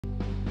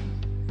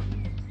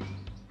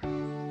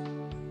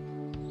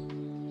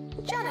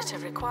Janitor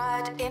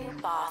required in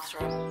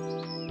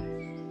bathroom.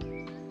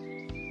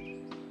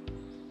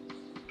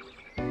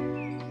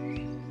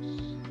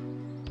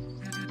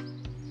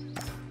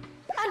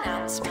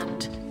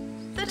 Announcement.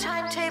 The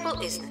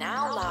timetable is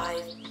now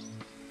live.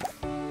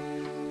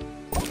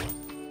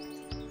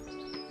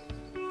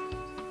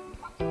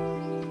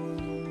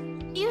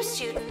 You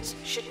students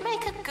should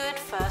make a good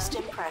first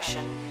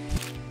impression.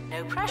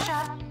 No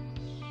pressure.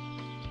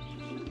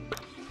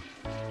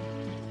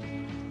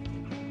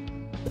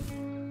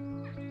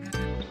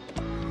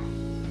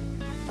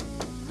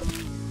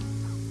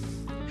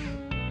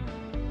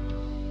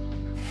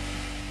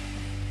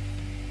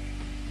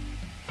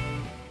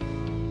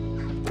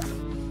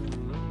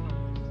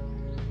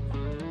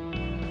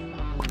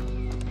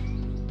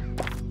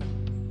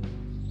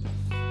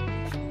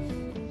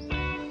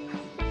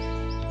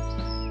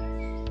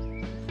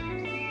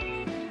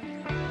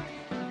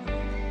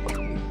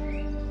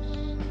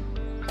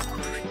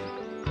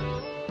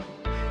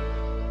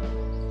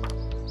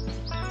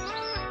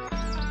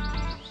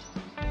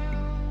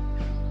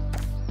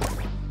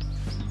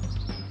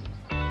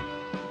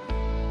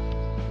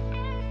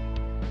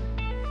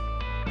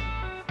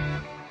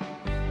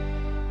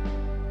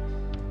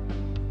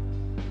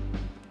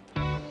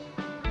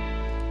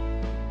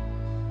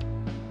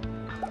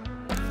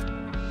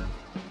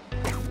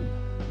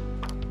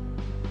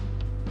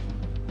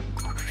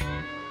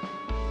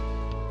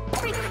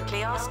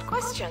 Frequently asked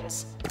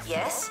questions.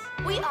 Yes,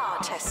 we are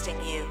testing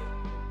you.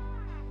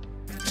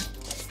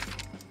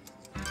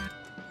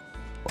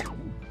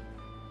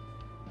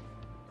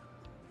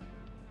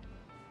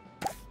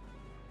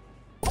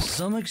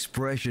 Some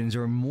expressions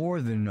are more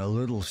than a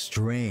little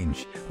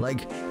strange,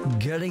 like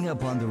getting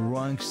up on the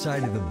wrong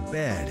side of the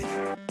bed.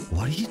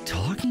 What are you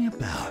talking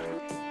about?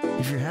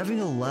 If you're having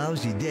a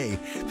lousy day,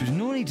 there's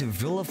no need to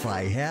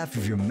vilify half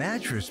of your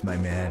mattress, my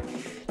man.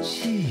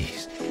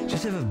 Jeez,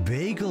 just have a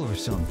bagel or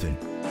something.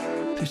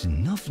 There's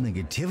enough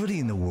negativity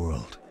in the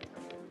world.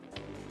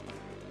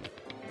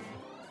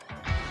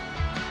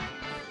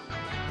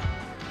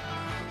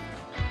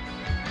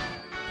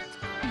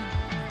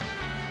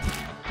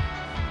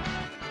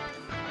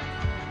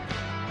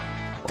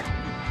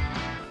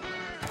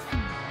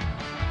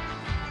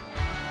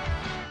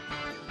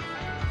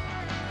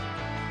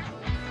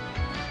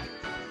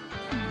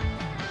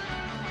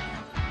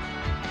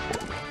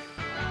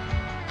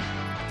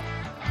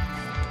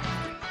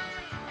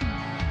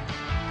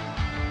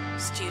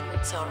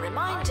 Students are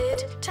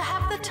reminded to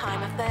have the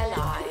time of their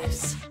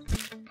lives.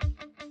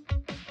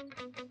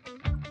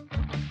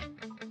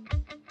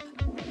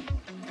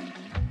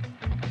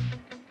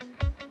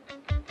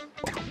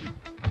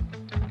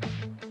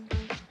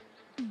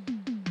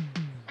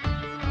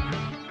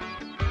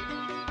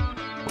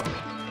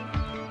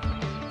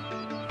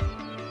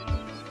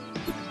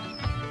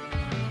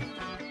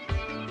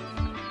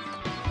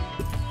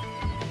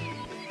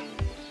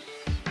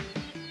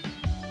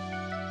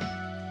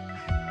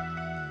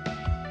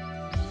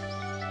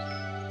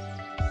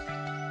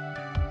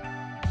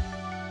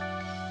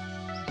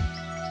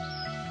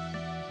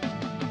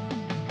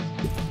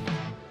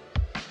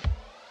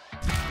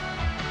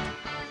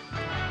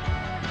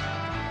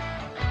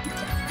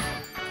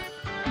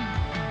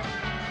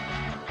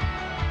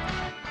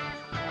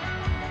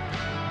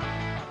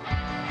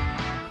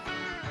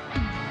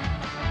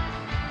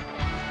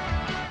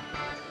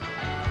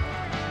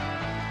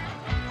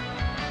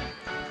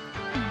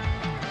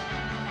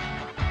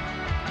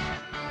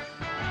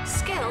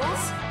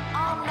 Skills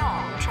are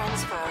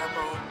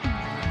non-transferable.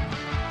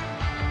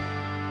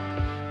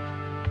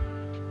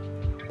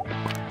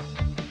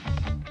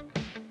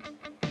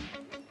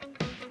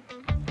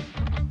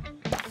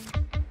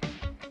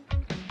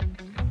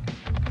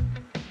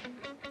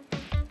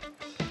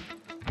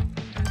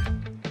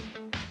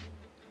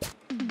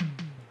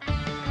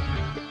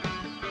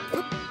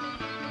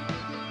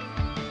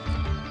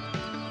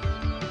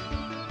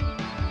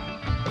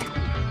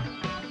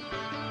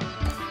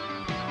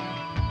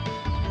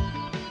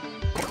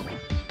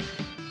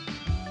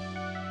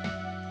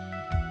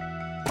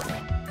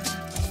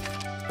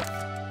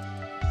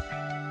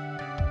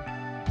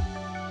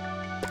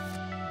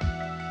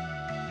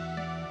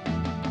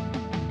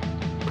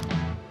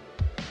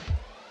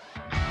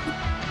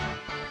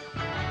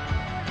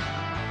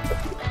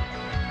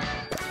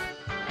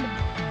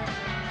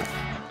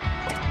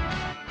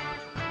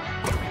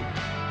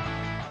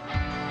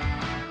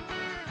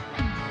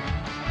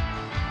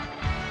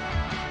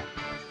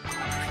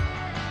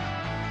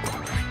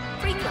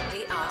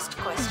 Frequently asked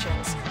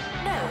questions.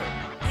 No,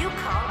 you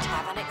can't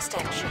have an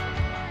extension.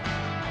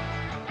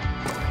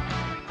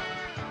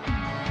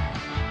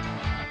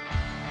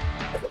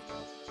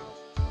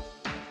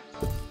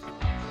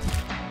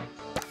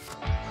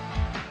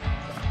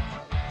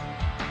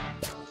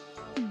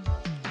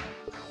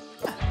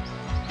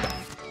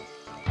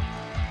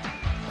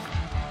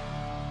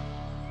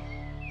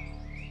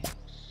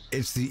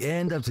 It's the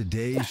end of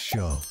today's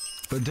show,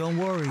 but don't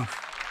worry.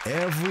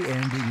 Every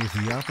ending is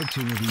the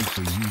opportunity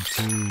for you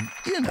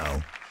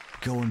to,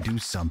 go and do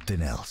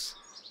something else.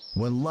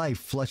 When life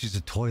flushes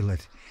a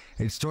toilet,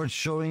 it starts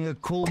showing a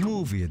cool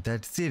movie at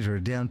that theater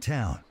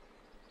downtown.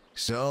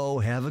 So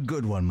have a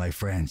good one, my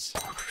friends.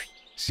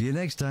 See you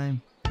next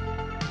time.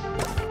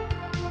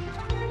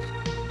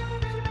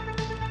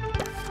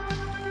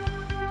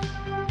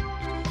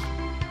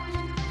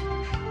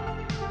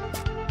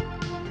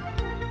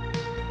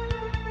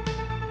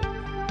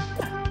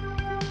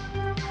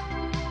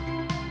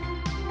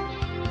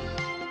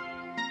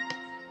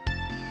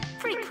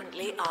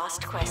 Frequently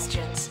asked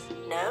questions.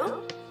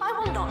 No, I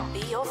will not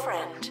be your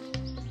friend.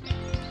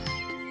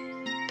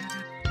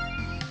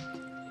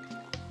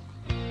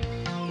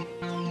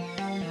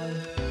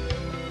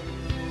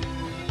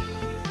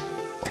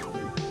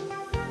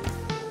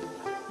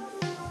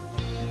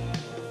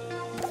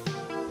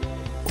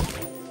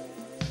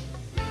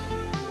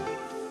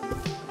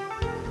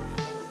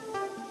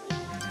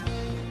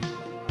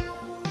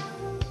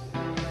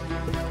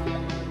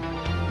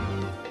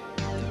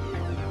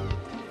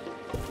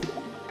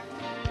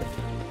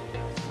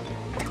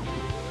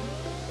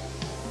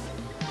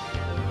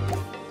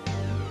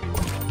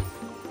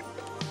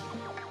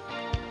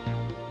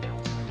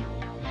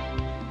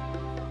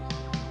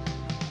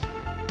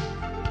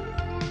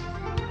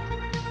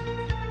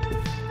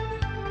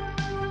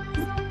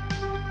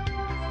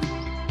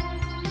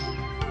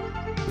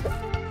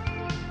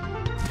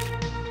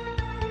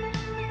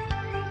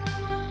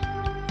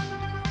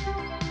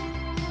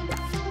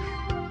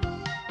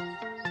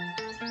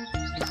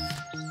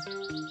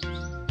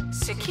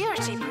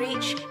 Security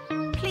breach.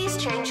 Please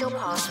change your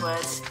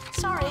passwords.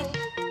 Sorry.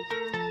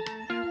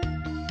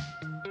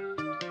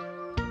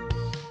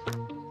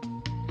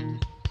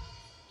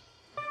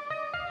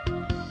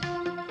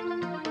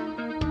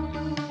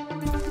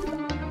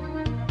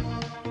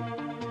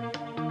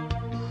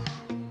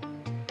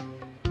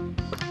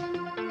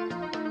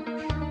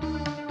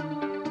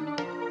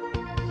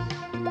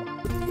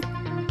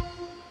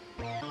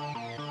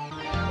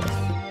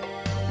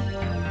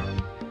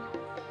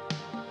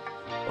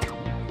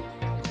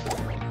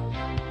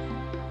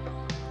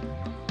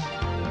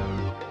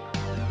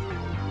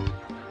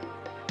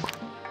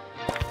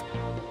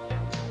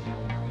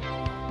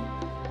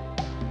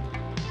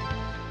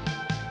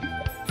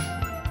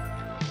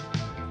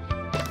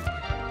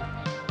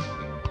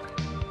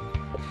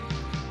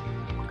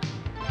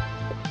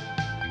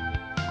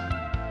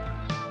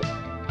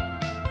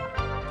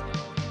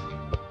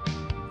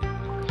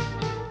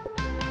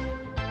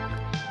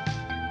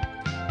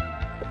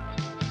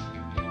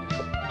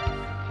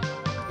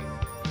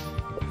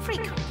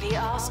 Frequently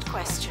asked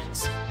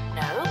questions.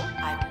 No,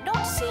 I've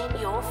not seen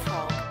your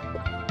frog.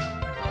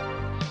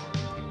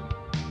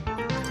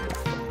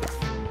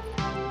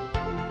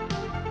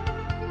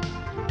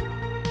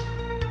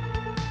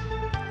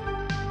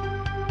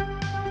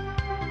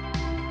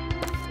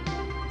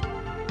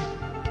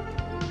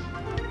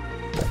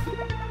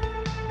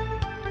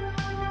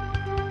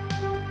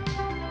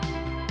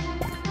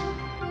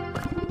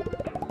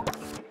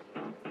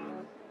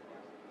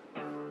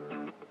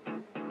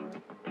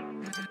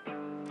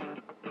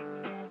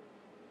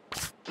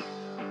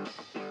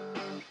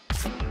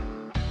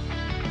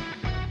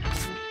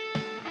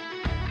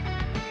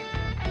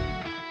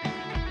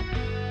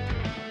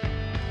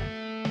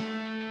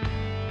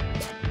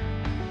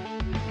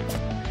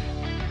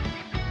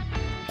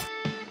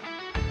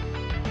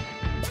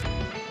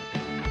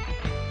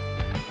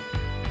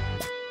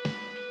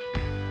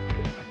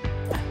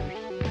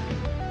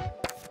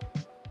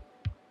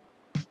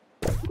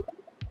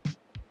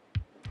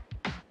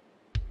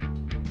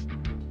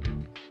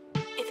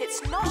 If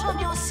it's not on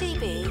your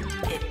CV,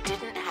 it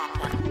didn't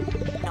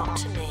happen. Not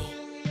to me.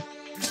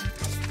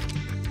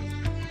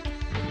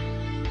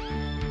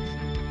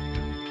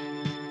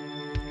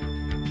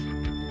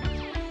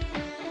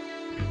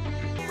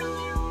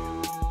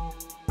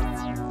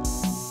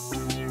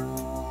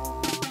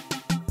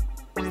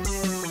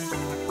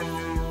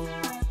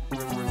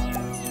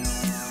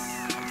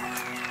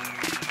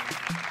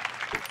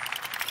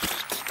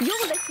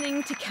 You're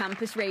listening to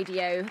Campus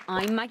Radio.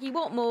 I'm Maggie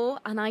Watmore,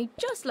 and I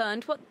just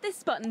learned what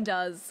this button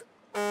does.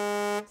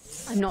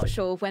 I'm not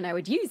sure when I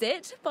would use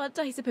it, but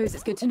I suppose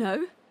it's good to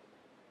know.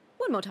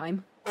 One more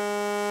time.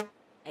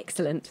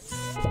 Excellent.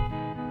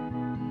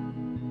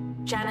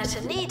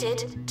 Janitor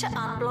needed to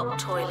unblock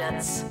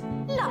toilets.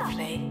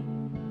 Lovely.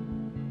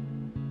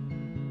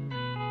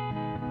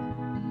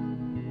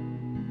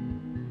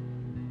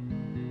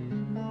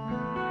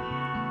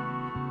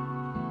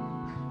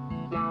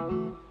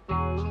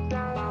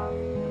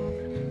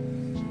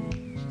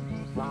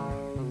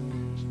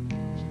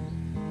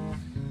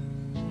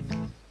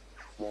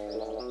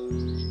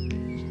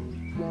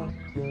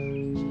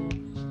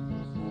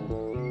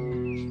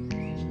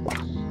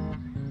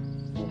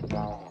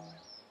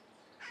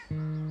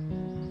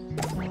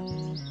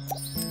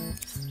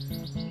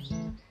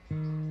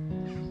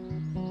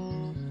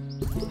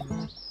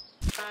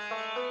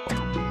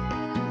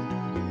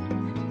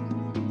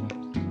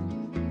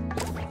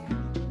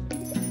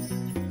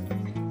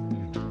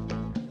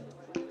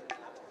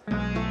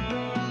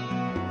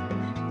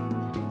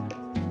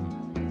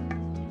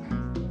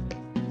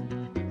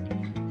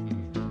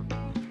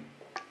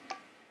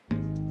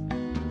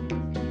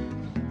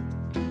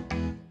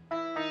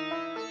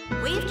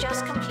 We've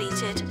just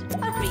completed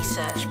a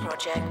research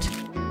project.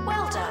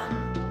 Well done.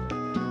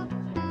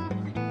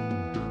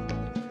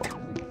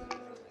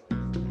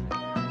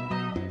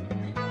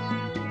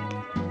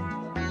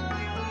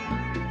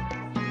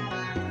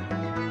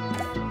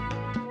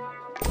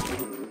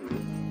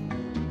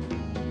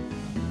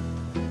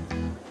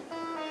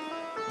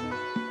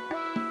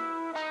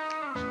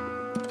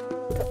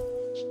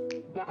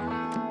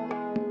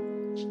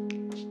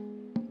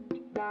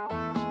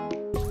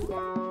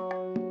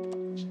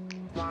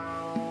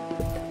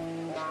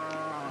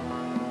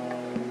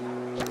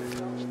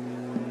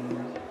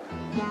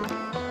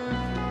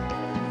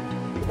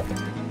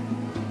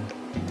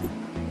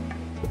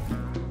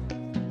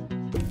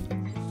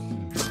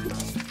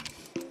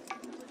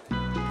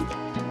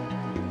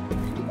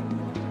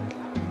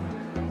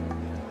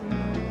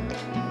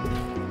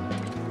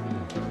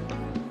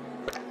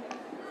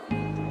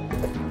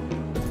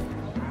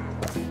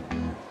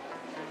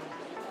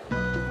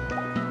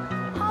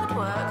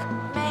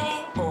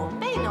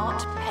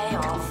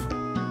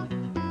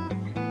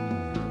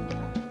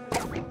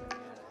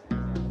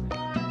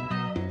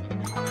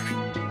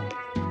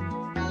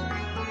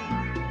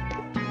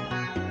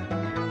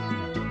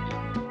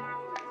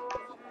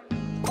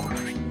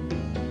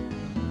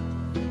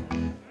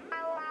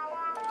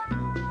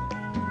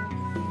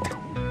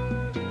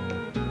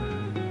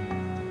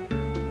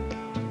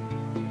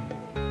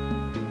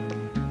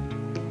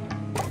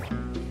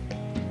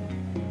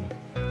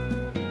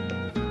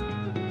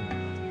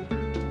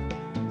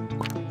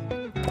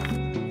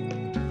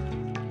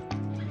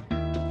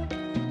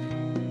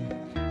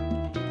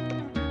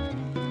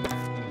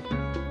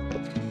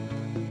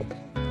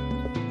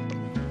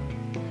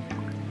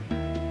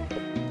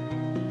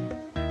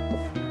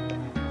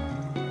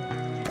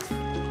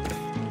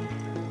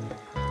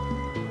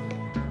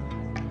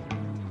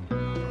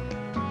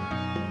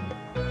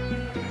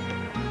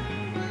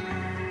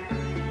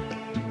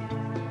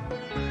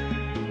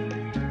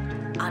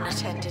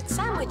 Unattended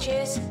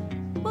sandwiches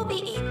will be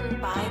eaten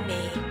by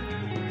me.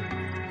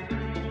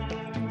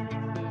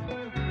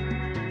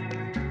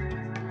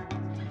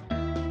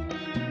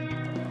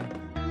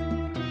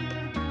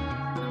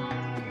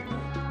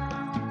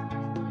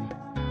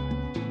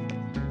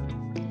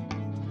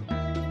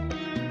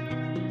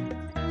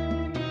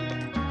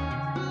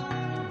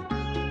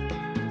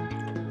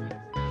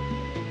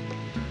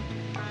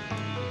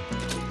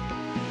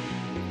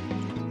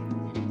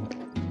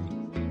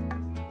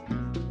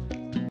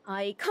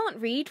 I can't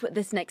read what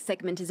this next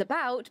segment is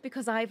about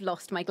because I've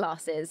lost my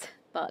glasses,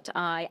 but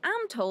I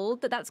am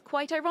told that that's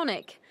quite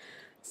ironic.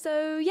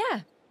 So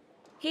yeah,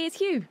 here's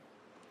Hugh.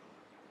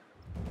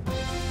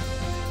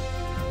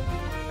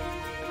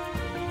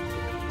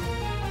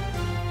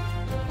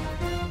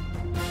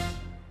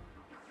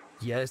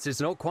 Yes, it's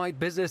not quite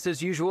business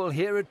as usual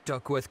here at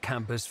Duckworth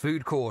Campus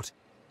Food Court,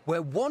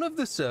 where one of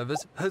the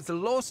servers has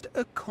lost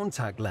a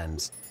contact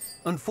lens.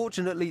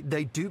 Unfortunately,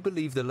 they do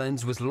believe the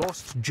lens was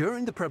lost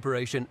during the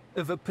preparation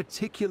of a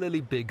particularly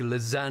big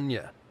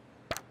lasagna.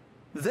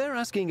 They're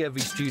asking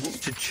every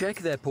student to check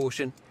their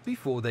portion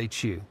before they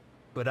chew.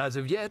 But as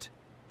of yet,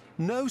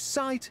 no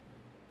sight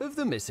of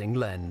the missing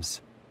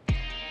lens.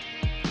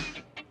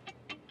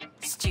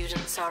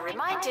 Students are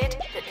reminded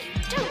that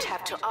you don't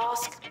have to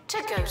ask to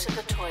go to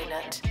the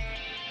toilet.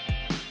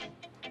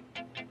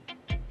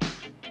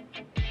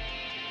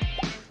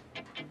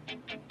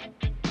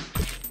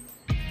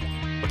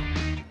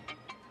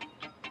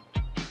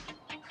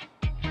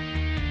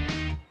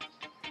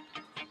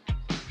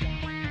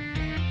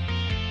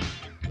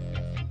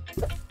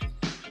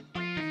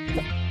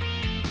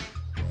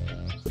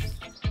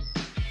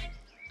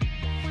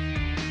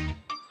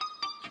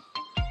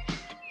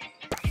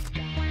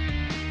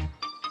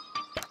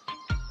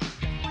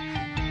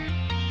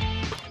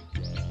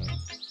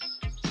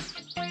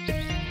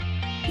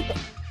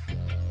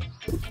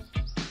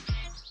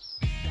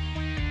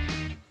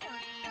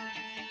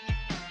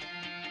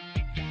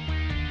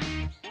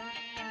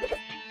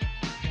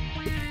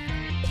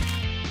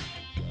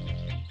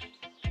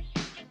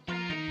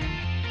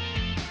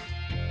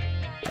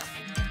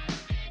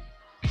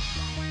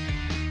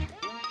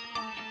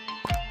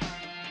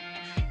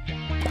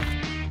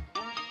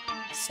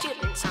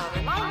 Students are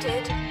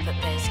reminded that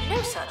there's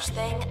no such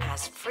thing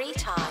as free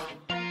time.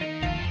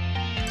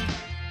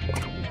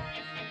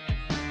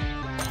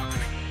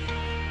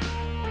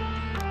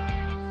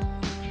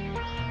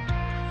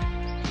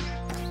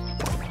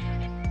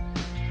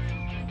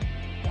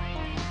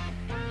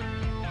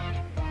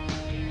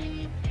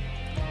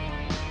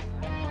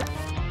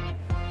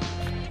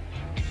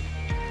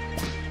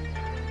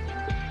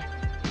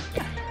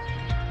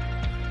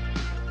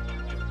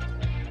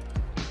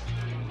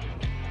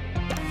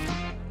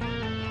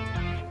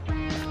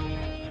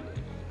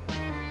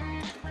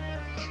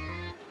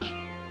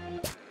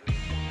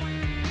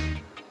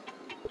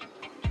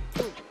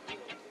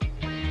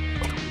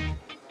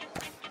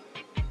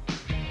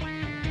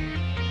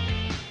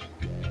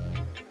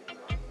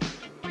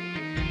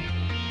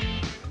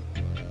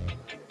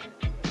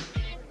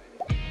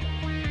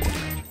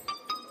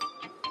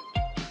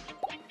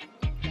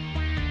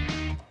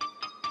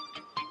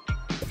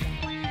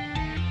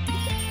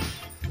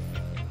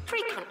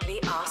 frequently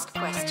asked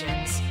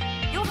questions.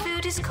 Your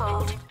food is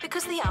cold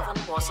because the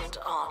oven wasn't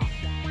on.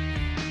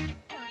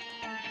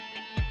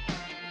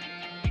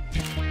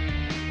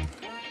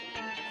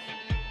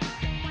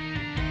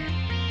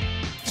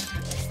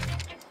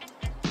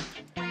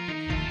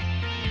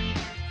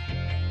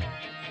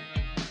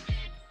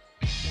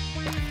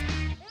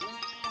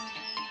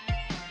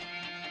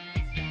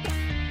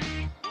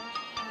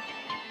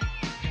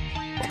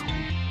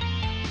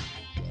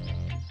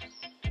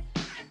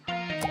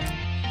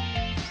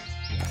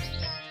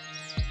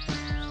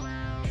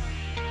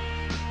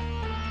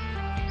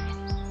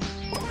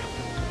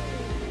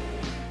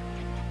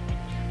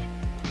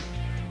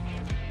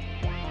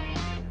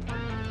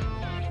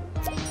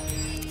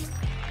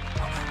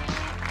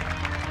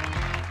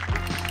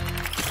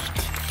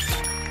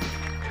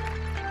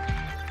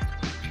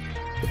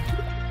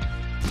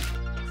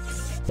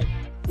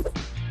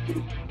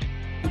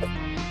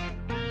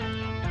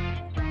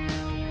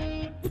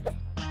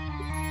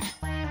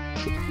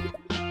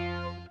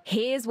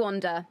 Here's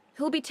Wanda,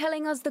 who'll be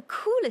telling us the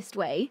coolest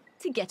way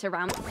to get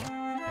around.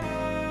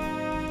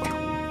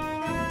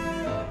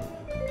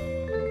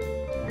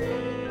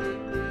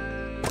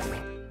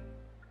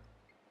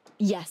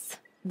 Yes,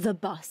 the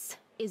bus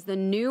is the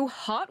new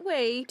hot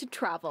way to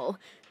travel.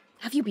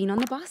 Have you been on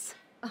the bus?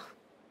 Oh,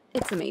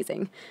 it's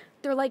amazing.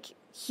 They're like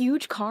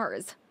huge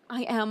cars.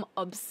 I am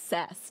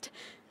obsessed.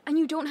 And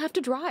you don't have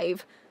to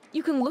drive.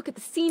 You can look at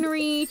the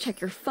scenery,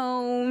 check your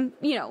phone,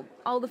 you know,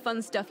 all the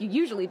fun stuff you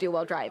usually do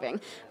while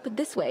driving. But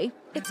this way,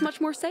 it's much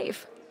more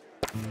safe.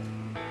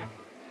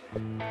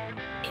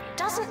 It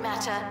doesn't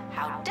matter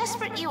how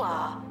desperate you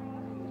are.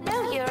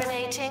 No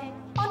urinating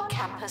on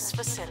campus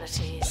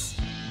facilities.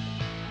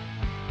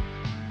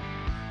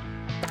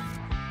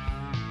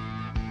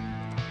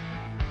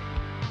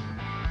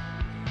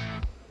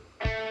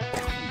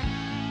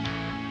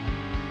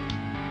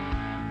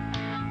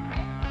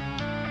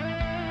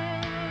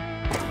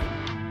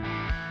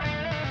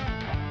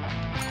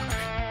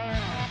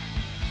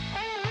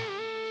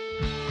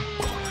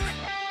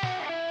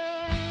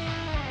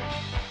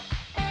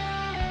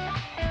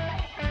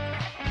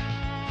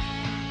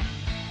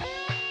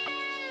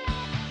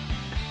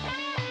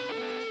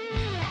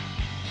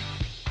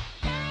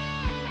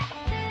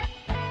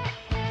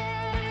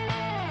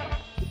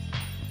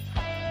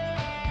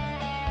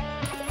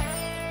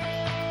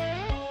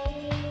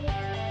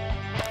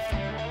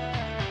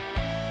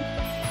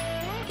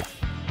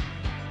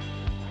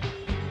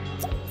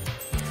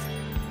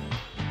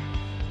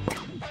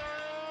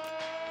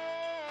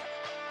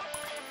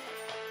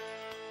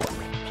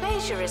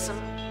 Plagiarism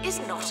is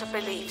not a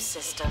belief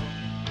system.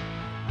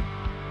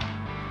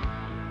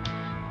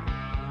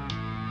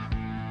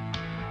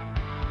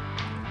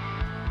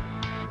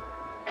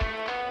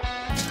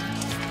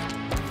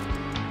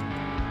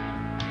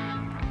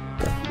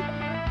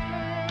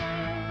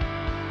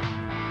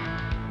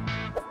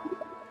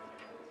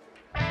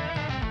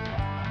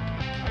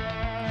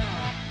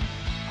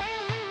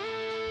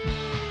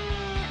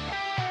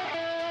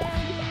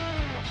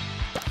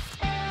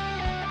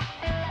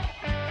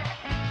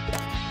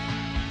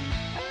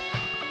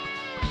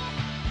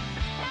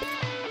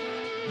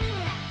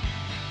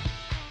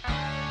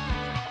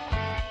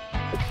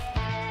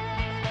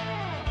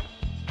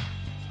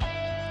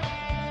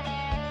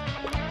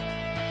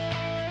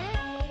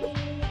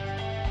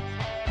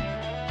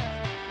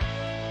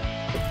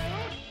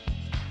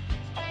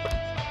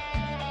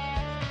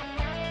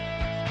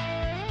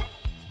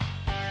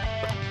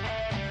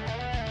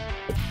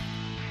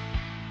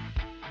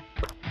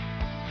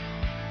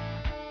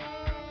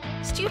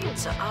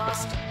 Students are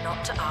asked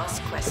not to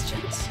ask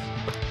questions.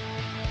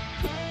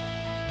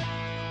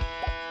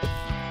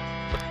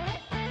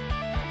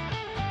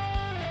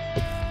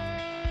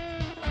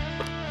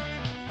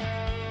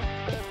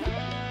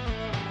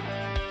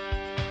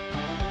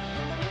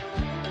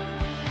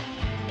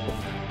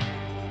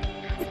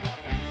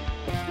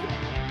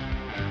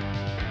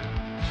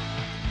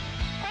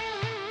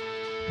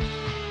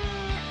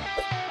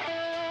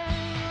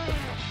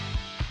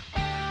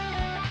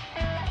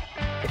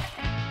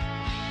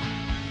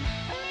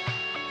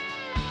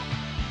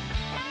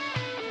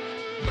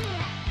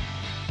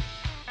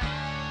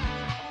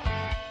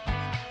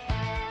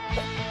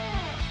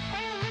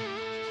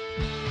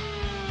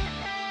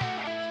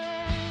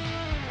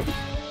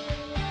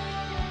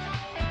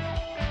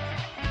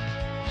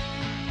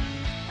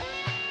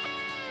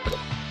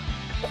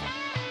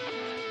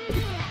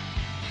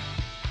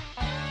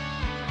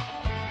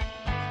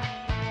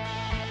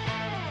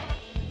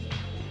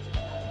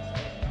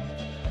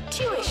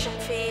 Tuition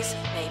fees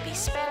may be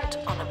spent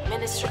on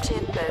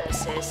administrative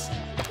bonuses.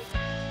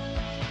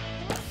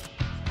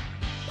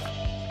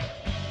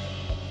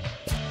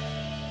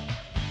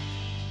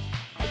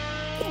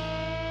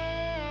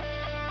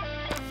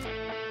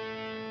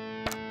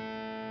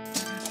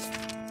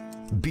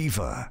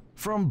 Beaver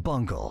from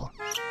Bungle.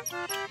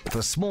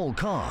 The small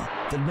car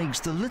that makes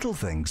the little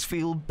things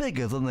feel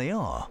bigger than they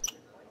are.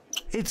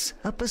 It's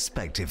a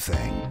perspective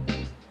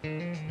thing.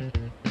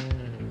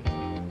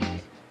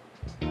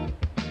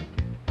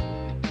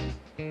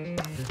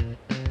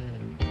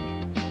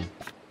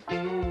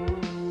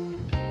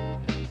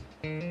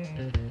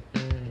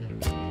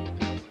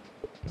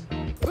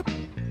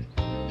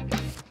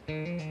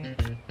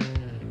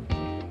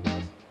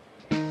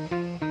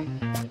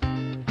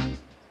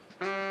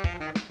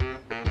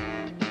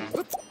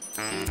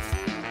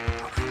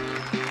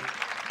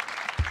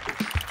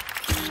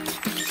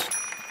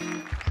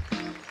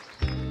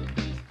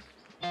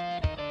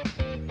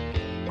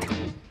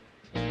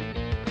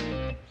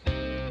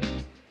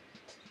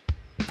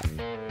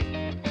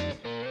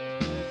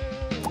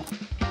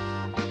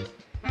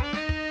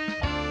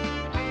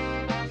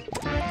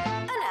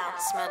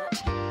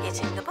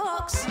 hitting the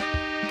books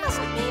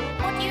doesn't mean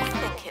what you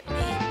think it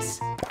means.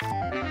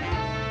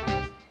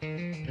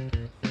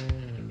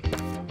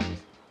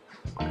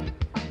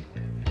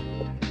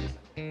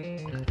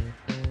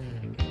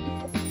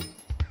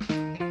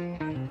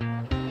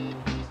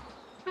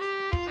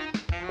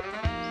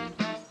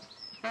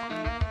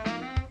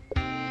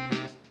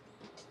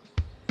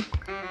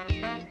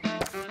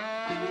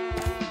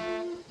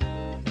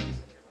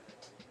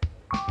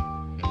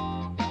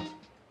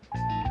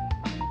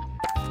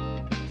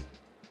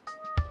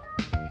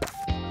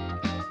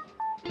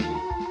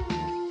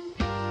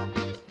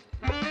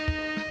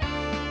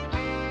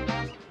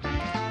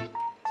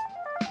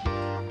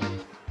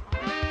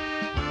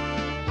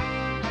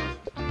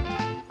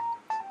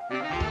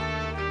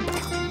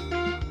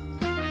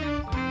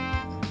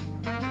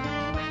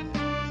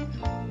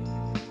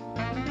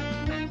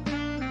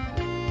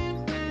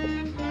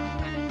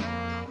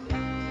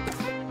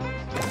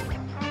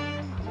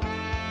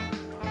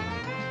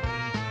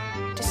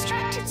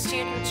 Distracted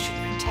students should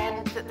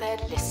pretend that they're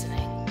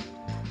listening.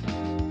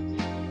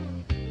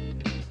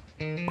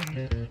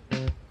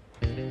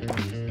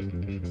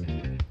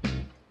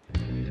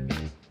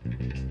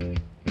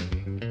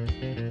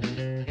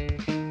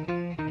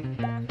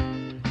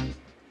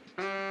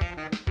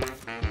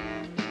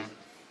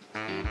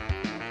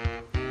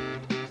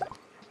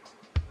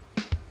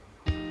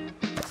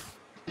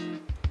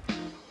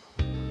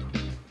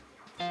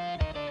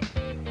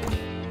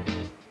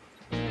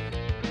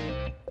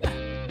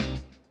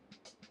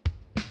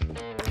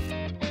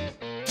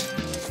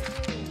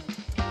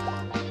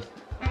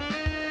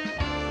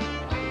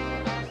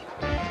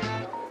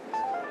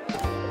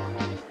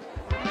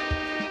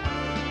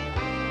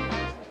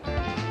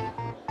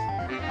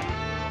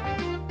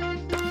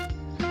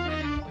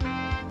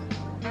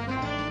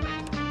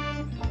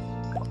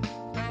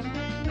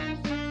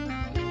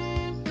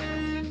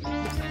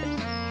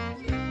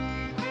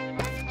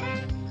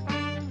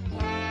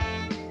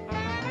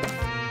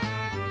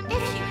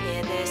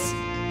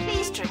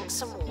 Drink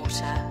some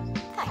water.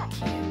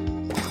 Thank you.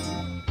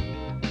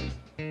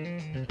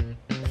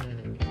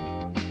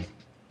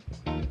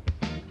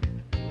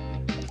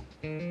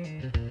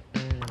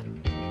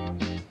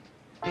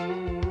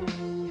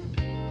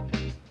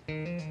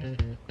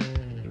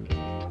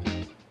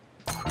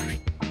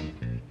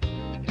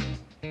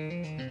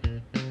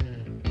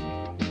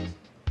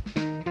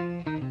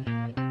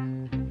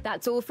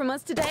 That's all from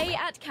us today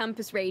at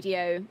Campus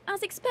Radio.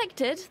 As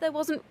expected, there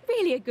wasn't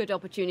really a good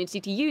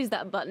opportunity to use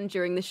that button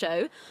during the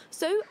show,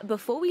 so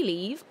before we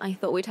leave, I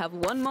thought we'd have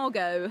one more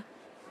go.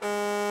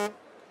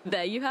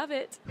 There you have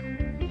it.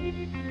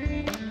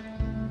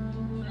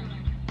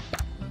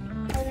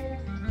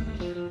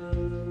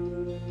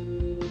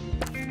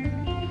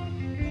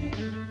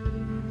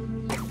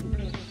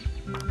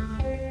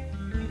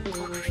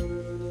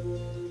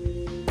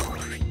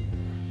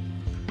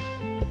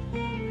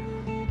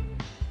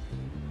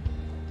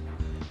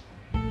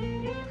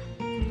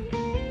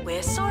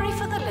 We're sorry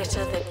for the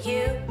litter that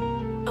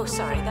you... Oh,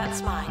 sorry,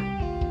 that's mine.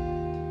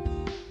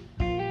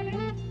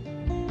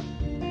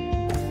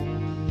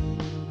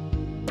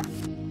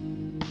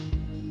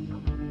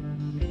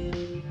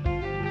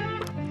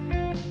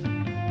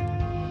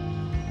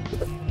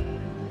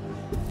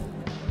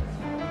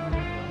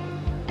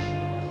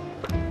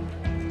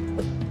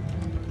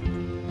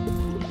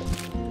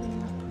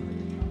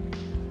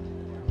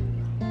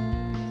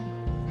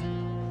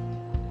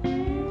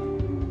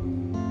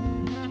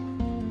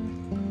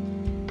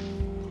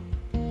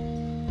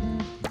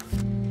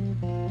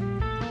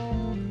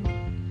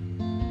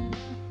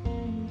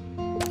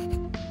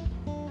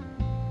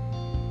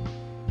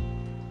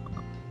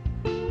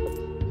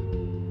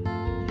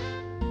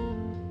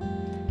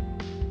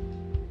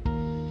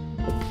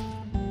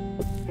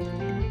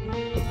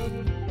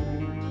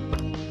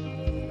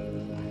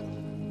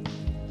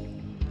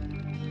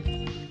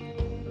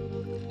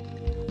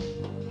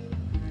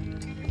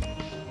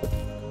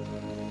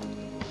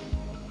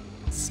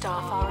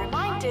 Staff are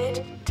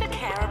reminded to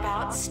care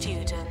about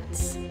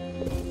students.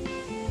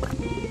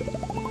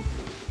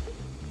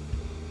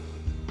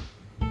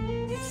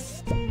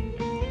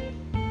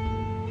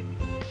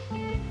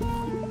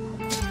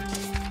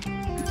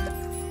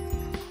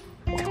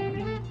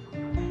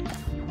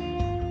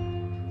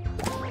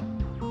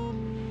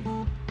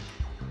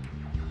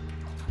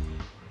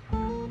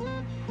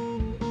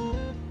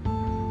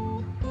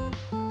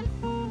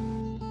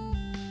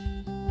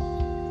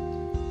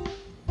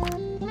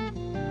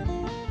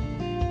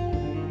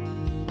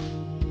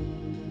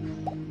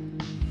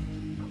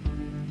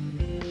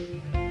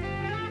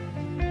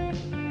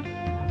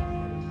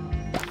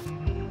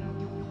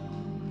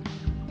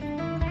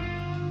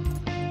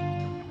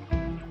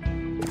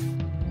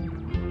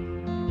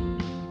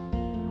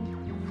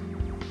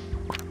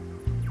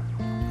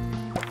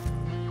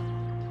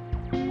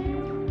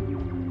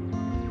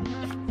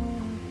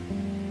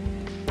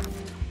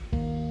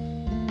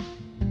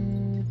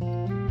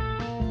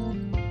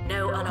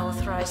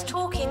 Unauthorized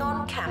talking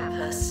on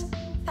campus.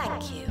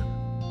 Thank you.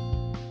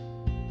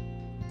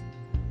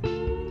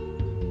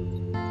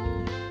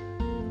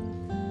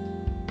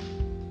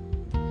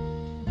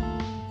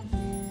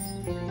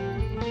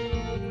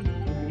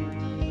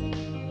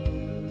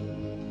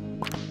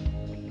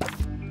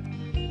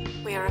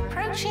 We are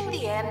approaching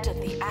the end of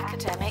the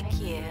academic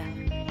year.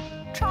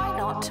 Try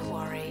not to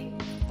worry.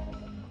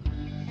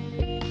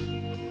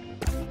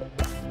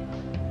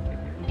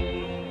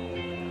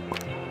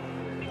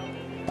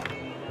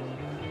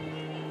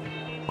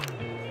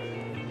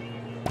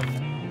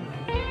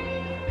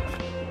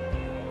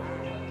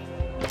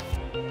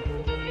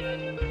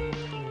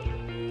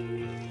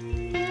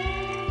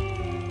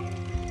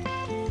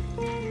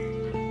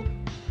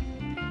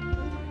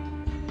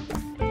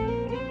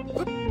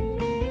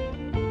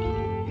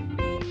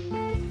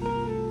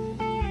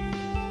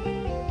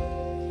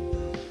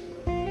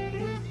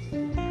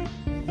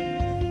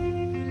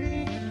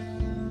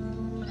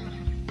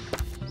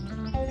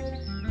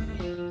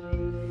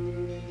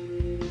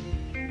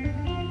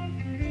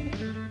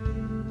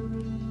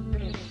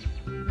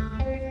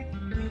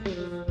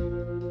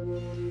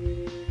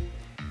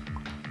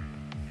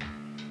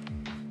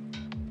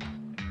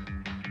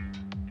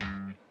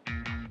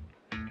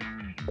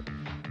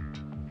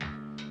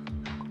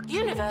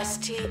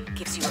 University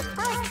gives you a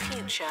bright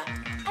future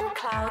and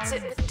clouds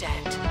it with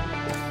debt.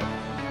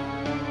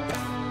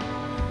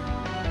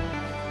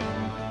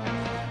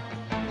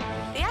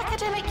 The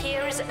academic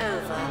year is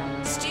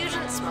over.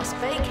 Students must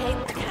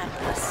vacate the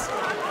campus.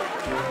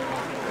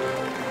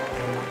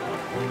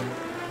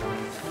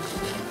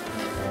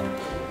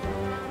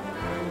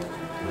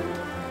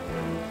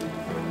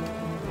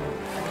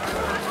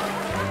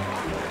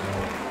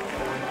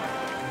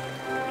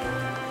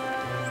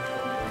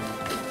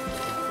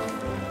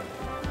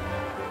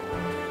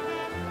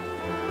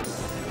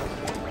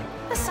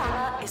 The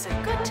summer is a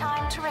good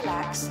time to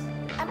relax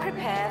and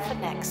prepare for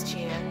next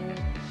year.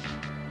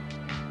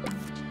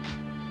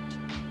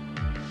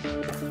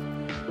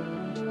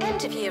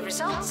 End of year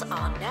results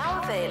are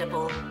now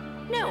available.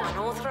 No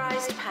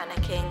unauthorized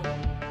panicking.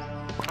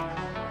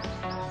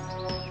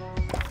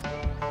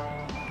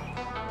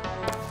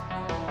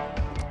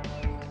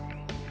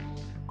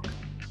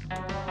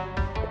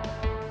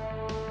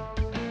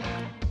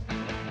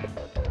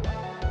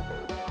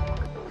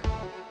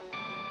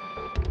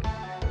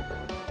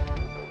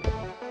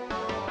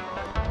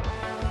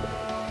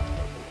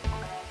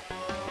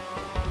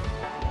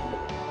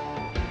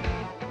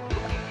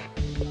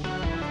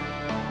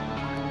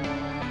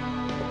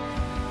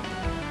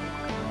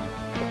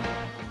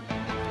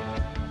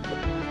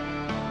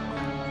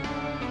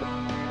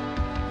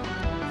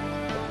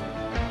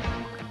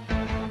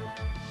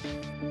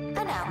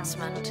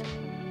 Announcement.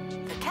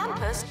 The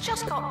campus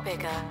just got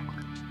bigger,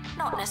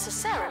 not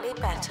necessarily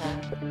better.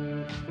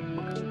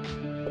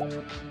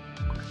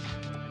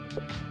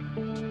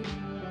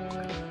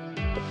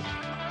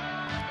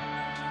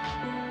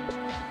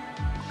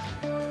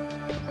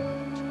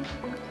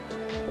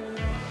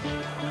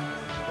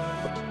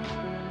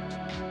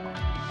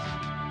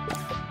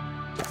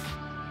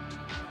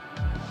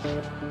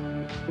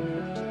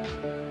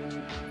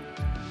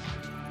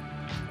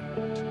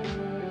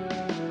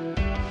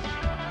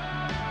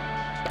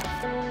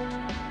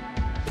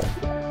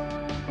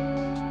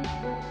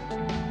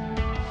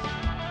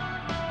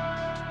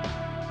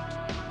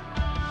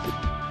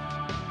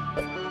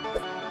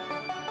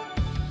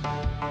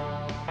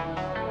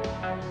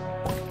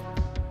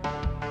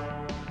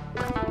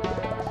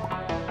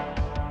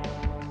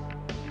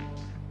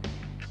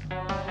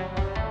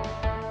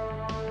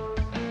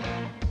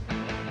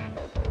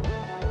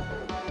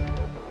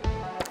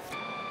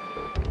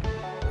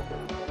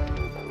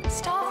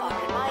 Staff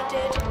are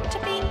reminded to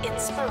be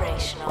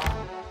inspirational.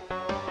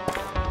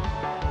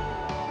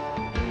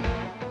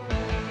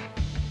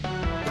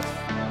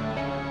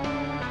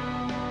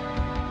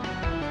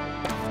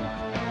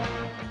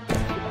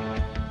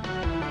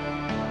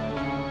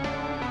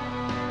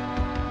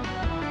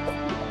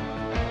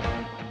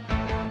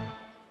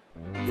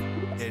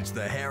 It's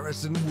the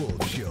Harrison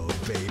Wolf Show,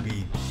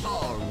 baby.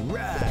 All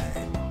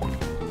right.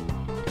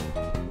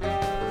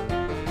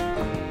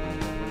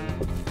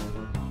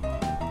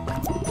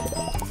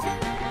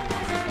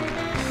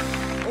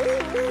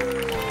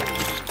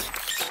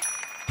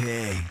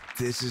 Hey,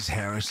 this is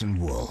Harrison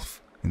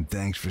Wolf, and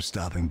thanks for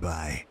stopping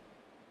by.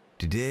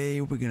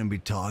 Today, we're going to be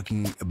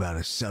talking about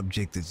a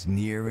subject that's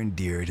near and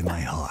dear to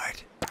my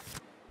heart.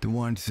 The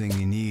one thing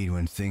you need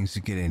when things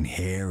are getting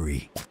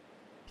hairy.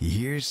 You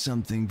hear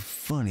something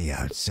funny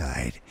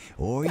outside,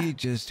 or you're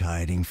just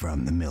hiding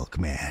from the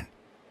milkman.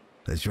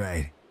 That's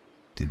right.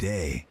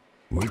 Today,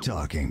 we're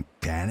talking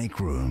panic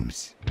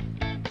rooms.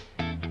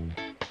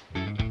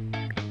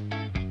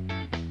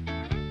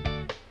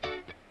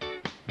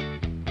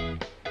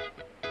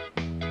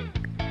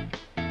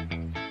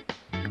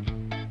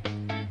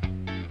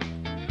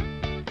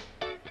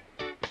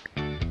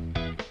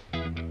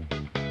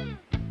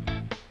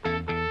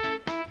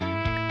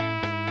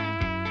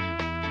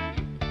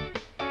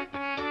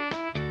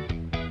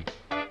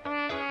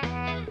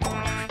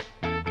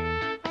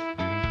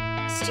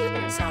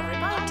 Students are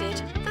reminded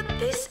that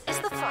this is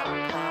the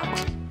fun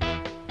part.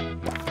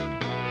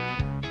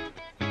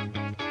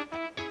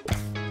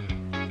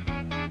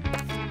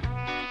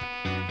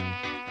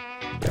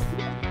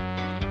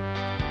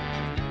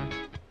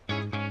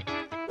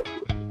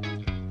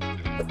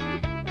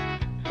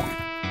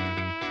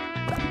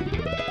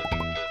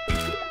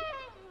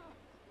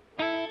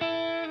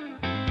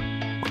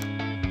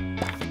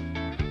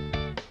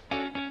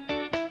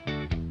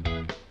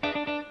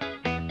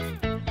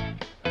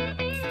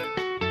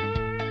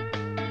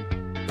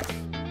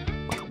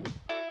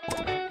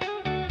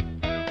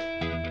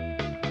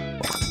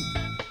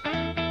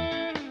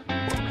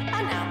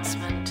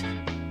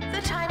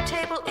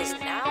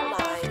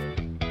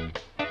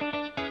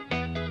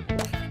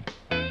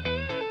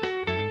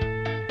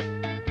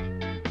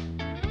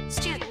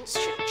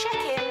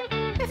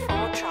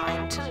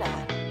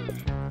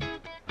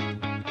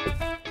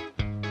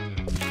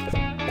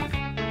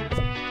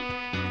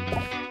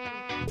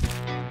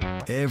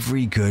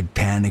 Every good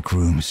panic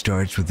room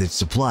starts with its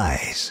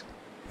supplies.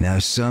 Now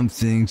some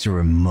things are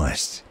a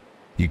must.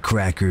 Your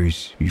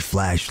crackers, your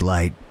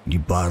flashlight,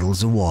 your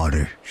bottles of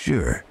water,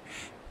 sure.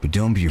 But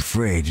don't be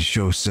afraid to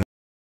show some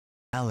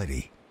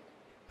reality.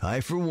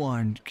 I, for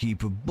one,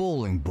 keep a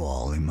bowling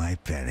ball in my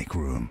panic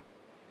room.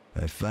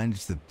 I find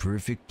it's the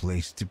perfect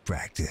place to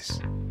practice.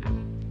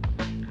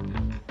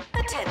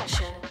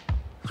 Attention.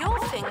 Your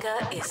finger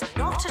is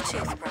not a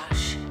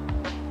toothbrush.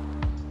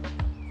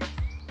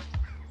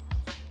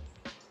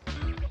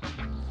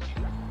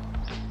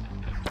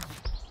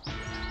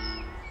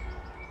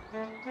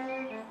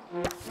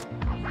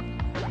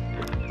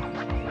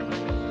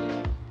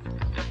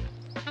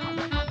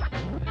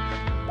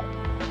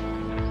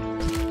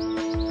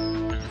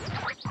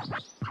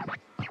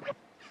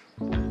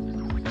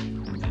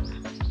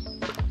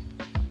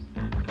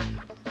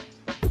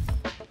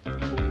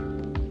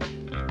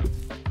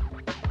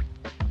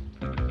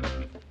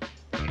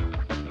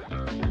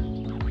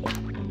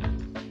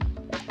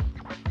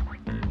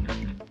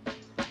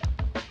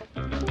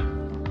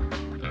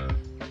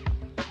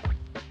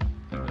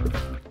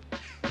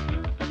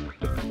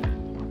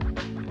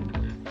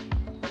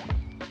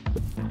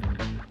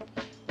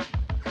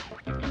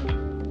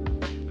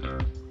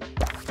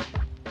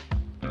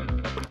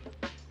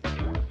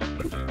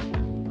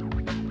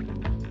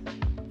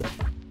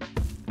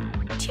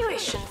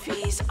 Tuition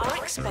fees are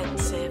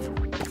expensive,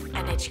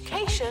 and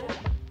education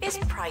is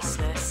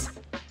priceless.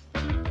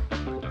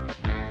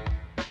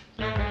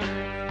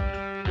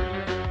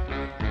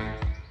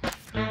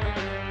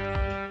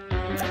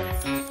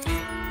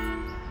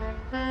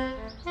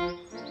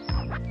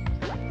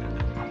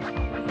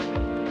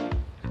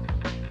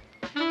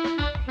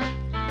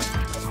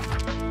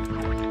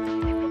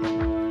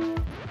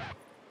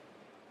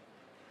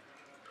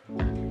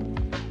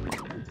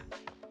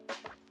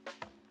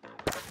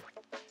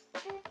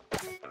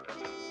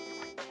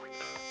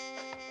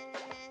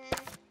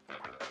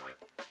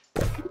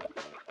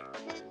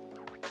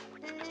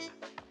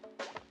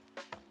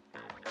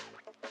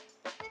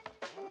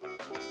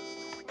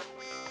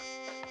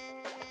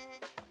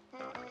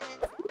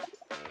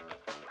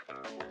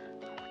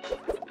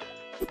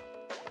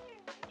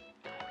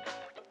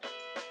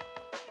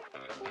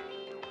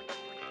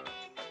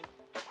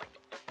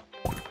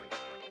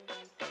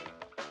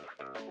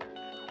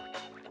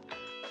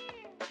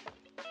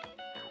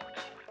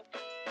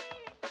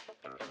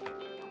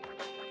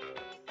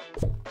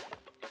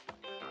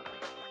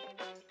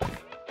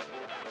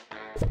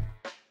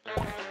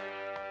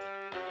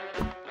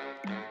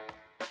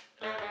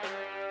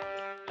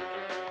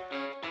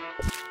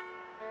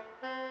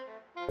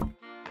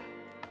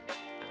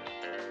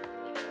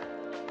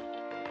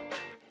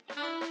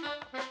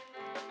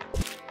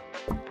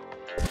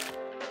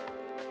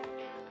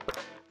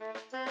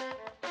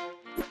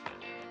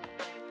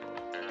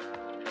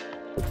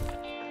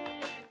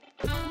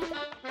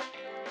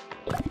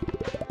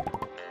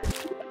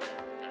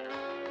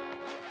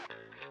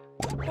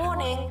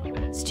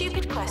 Warning,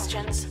 stupid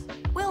questions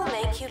will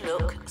make you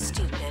look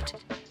stupid.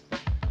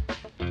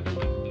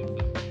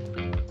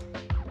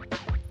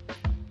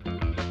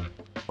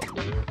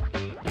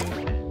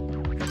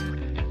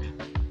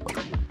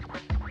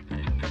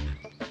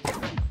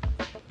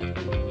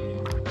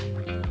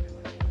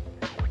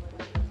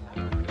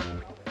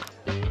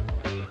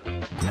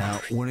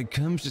 Now, when it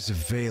comes to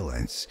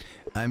surveillance,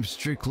 I'm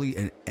strictly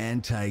an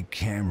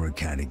anti-camera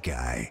kind of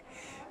guy.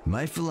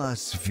 My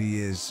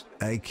philosophy is,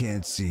 I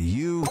can't see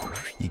you,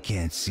 you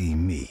can't see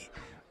me.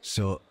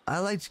 So I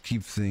like to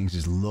keep things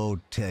as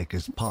low-tech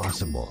as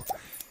possible.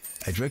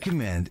 I'd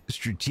recommend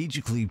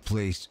strategically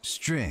placed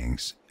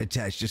strings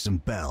attached to some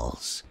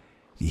bells.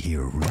 You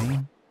hear a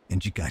ring,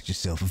 and you got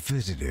yourself a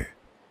visitor.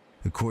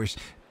 Of course,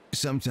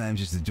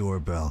 sometimes it's the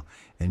doorbell,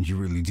 and you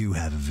really do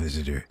have a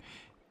visitor.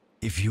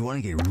 If you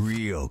want to get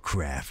real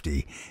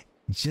crafty,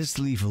 just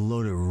leave a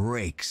load of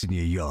rakes in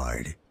your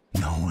yard.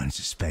 No one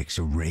suspects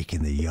a rake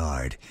in the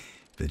yard,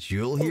 but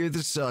you'll hear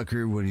the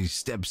sucker when he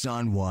steps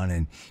on one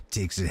and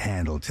takes a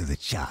handle to the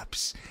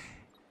chops.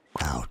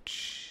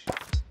 Ouch.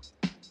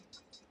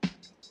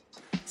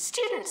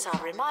 Students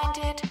are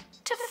reminded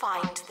to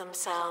find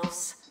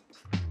themselves.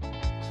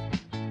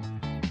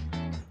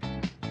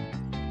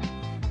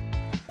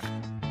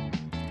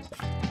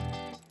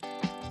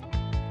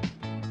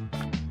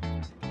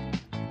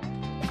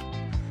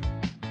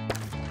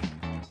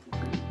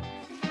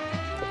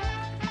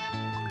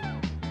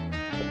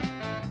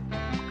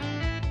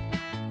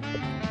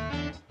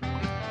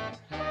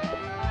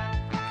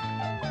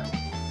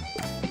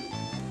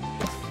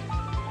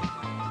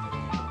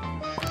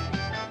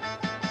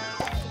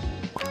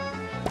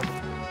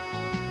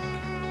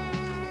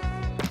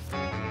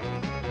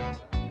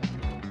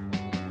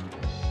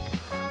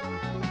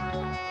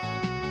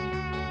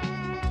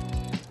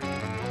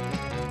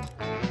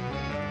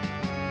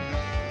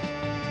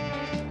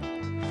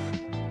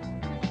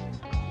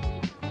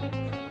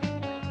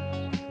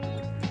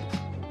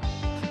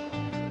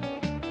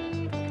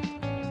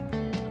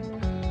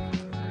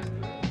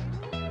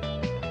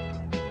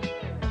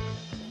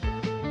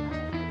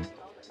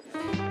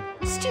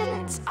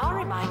 Students are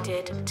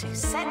reminded to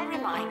set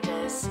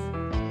reminders.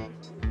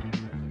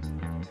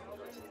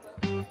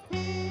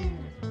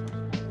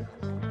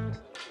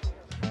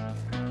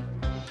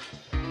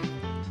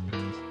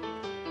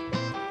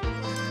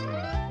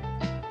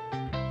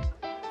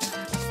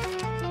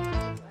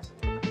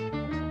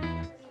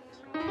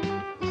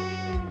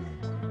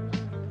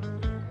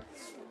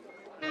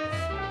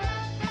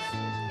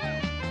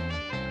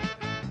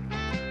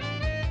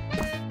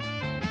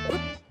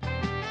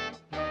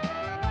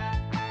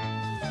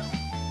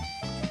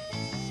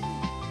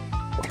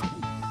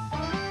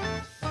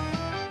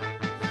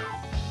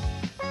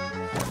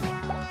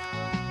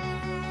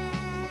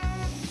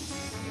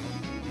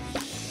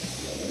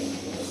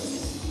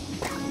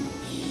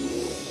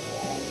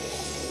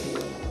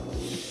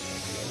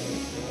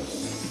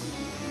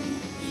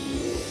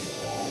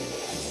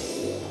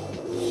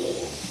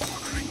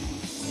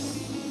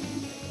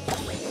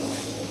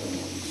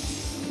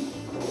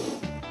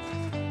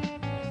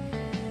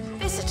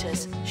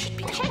 Visitors should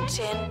be checked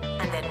in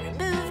and then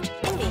removed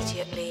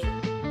immediately.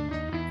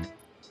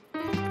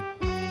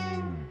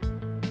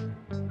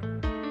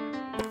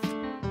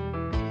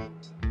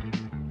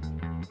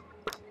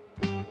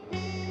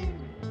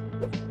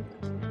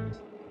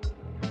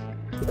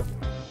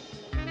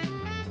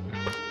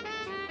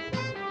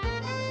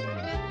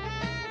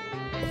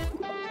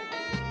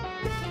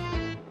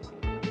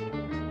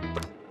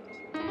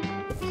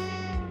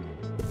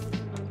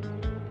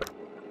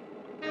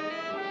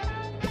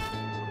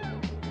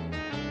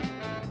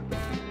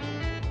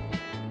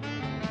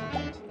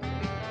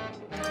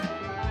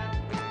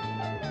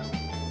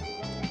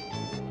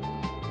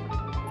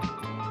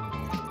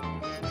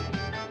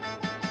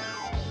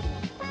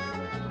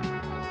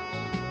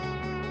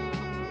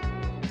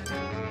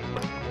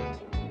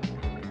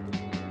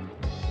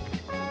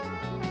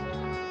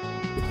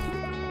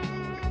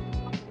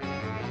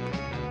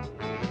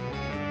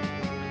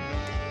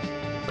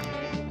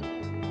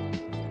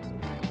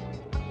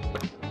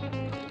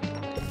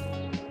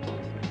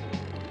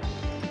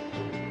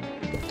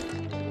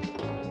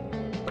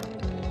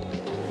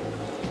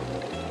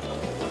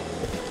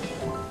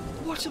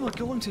 What am I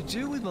going to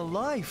do with my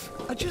life?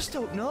 I just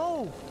don't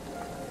know.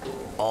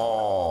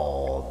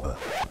 Orb.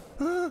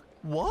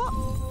 What?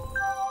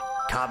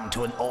 Come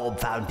to an Orb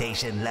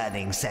Foundation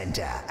Learning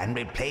Center and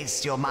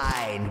replace your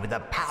mind with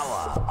the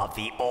power of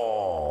the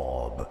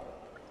Orb.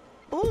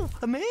 Oh,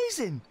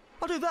 amazing.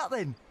 I'll do that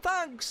then.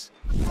 Thanks.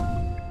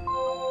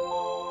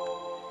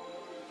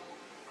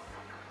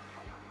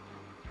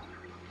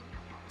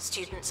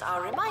 Students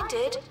are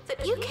reminded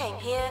that you came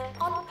here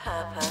on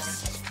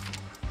purpose.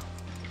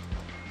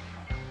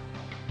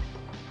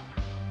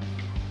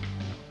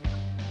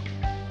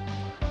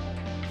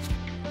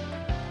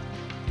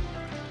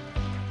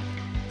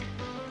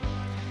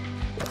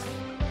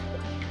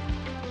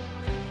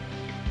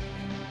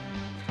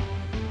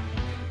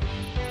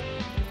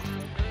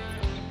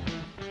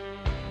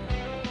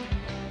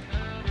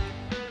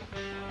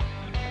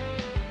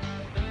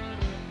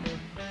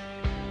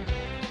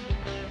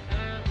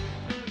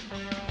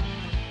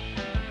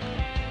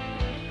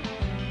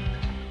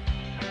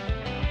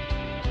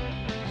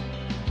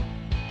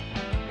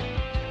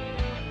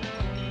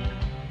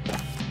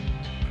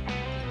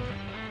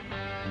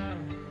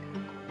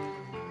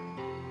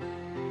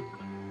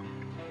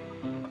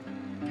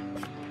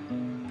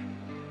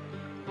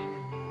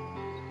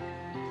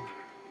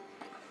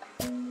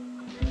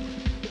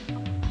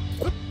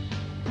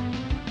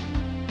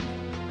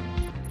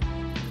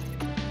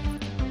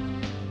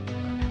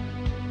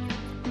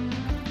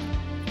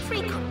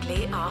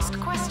 Frequently asked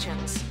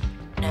questions.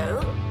 No,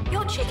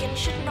 your chicken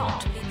should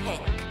not be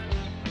pink.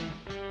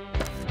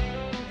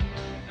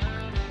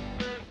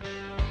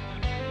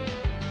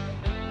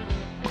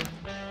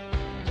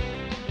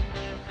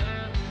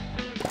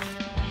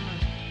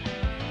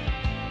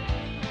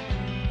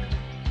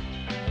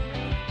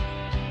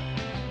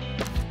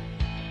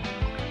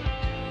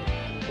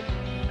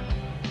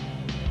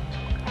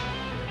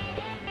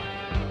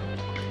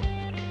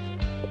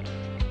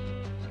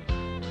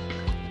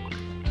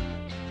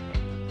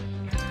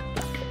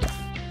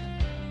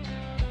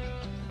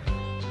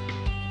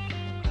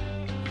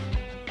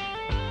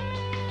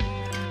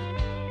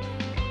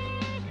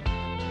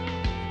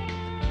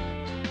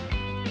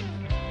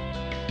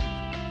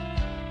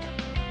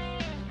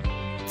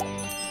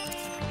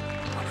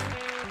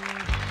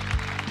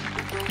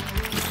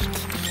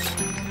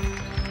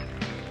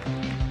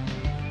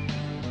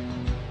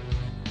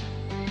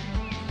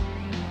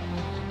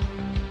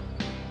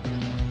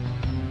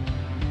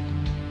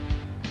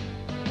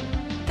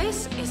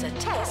 This is a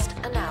test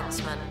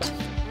announcement,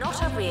 not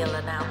a real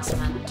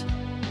announcement.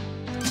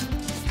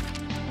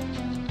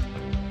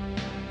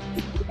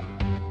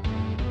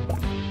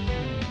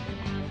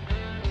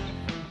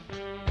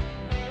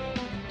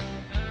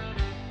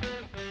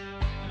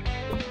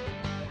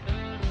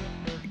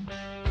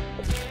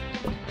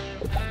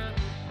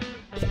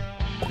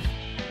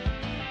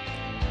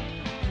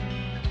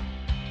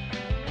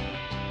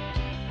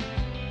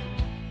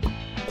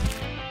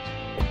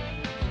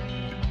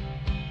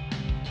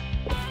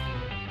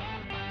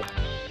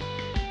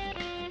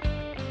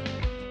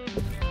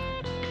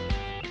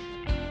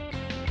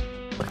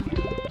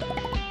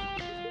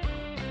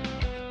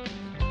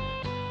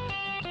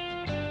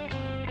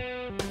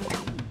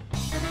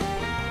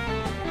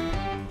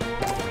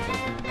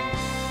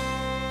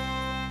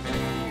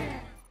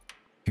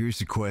 Here's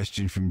a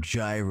question from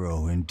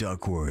Gyro in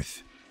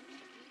Duckworth.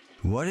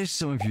 What are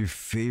some of your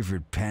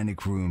favorite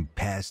panic room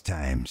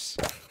pastimes?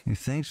 And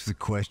thanks for the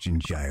question,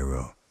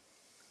 Gyro.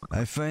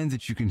 I find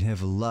that you can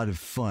have a lot of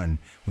fun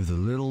with a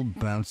little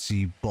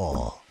bouncy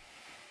ball.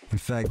 In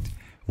fact,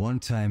 one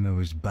time I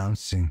was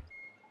bouncing,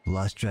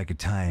 lost track of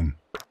time,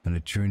 and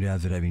it turned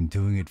out that I'd been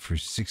doing it for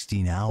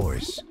 16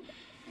 hours.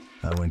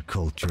 I went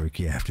cold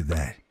turkey after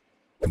that,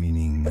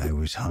 meaning I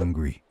was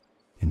hungry,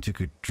 and took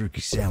a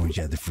turkey sandwich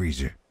out of the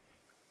freezer.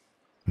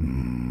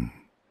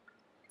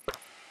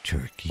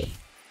 Turkey.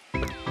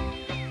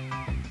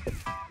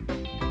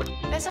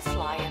 There's a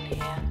fly in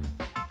here.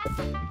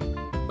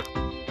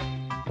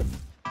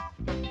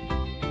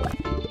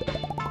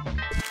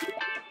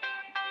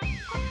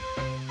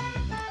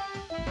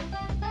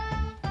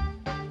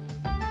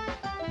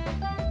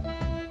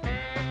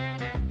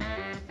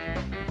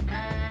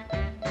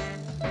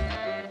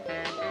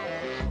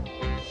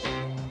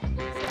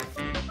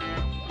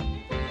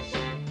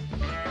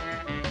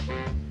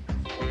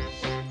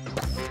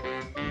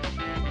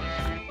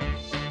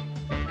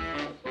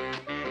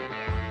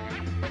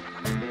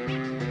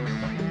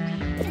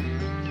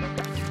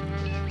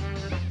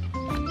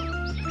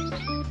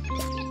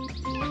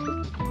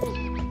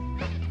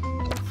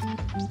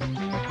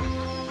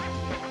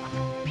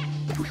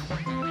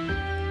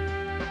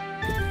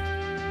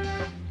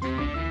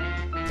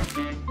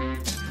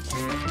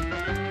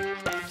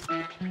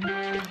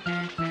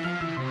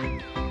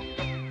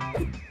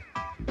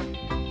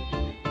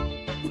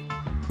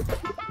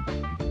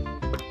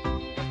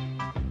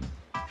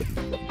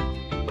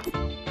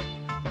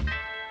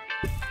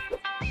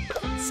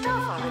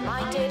 Staff are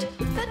reminded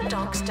that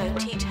dogs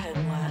don't eat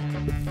homework.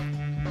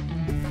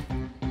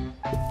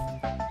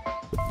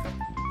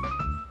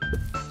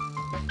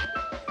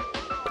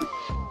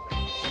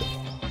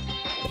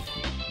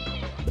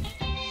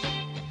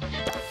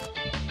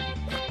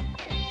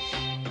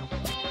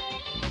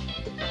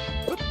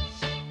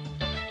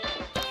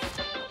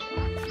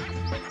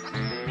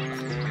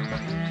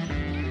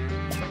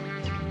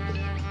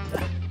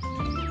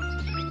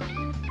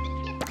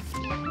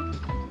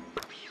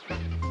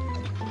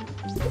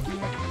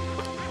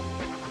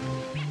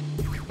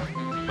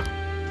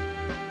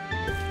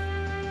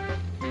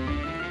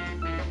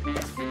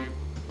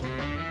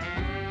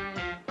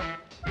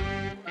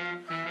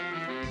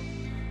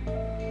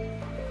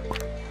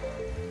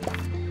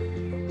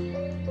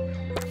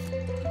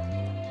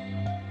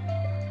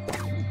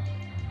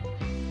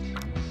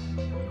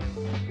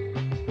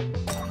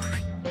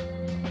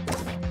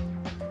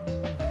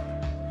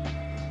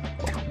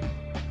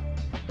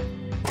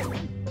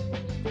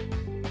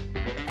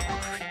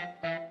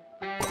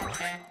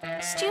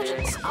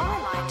 Students are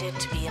reminded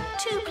to be in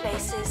 2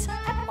 places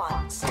at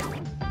once.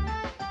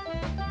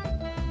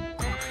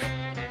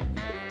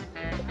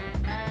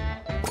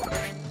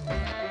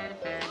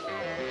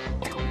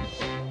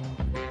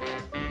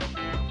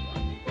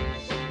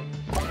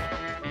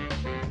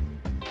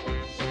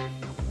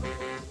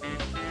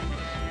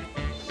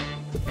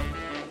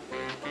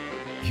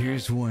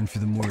 Here's one for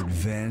the more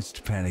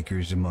advanced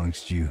panickers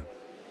amongst you.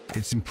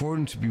 It's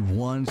important to be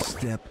one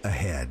step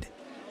ahead.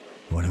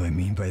 What do I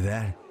mean by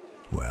that?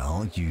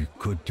 Well, you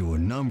could do a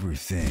number of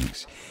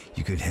things.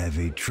 You could have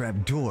a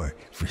trapdoor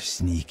for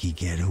sneaky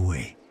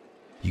getaway.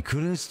 You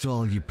could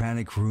install your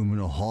panic room in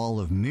a hall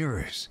of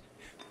mirrors.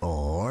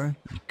 Or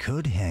you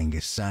could hang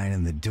a sign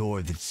on the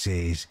door that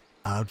says,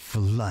 "Out for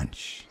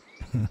lunch."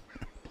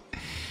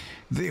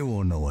 They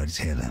won't know what's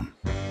hit them.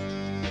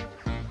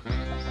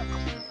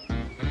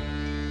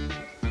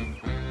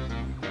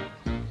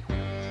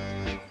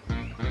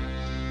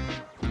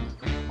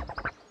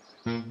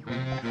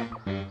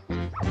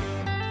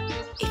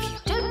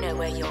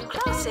 Where your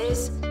class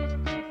is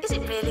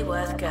it really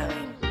worth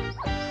going?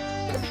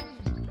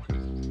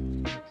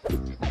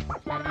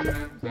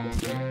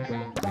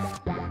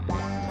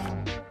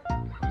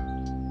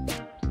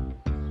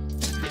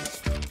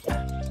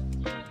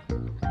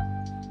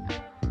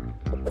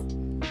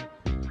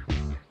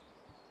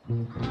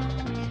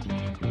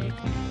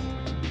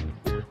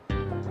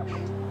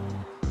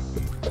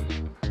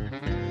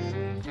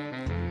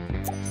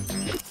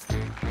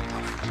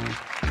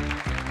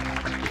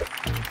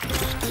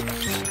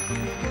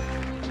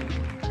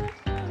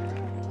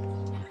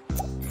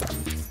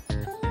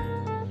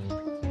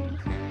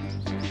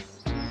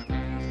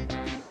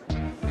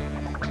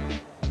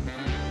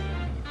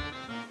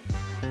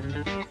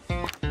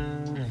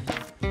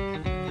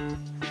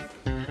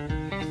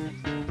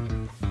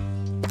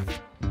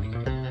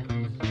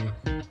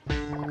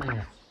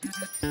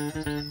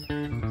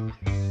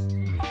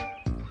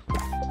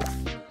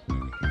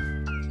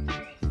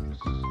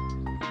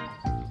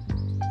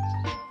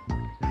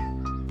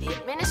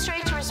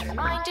 Administrator is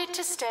reminded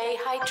to stay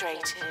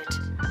hydrated.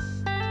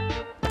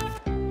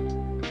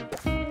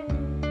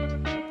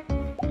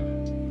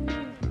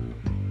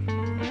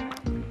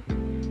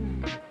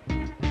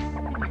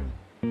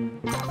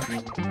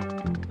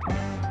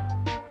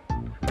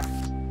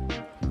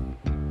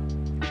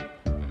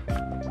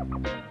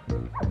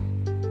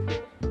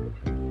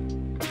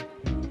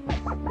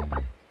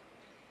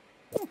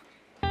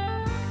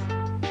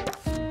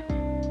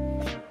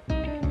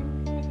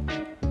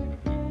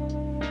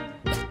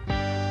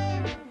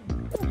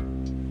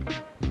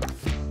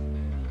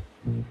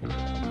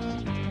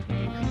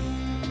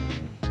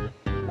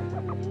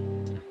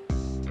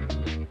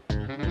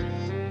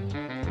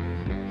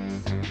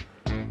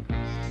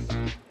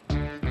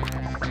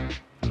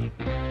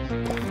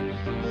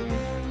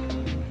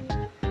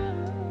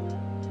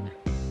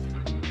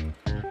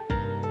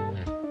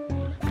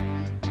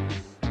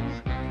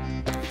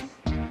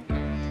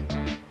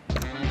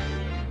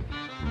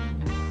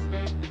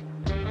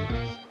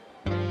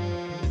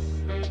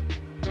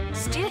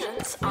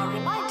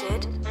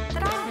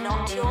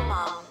 to your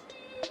mum.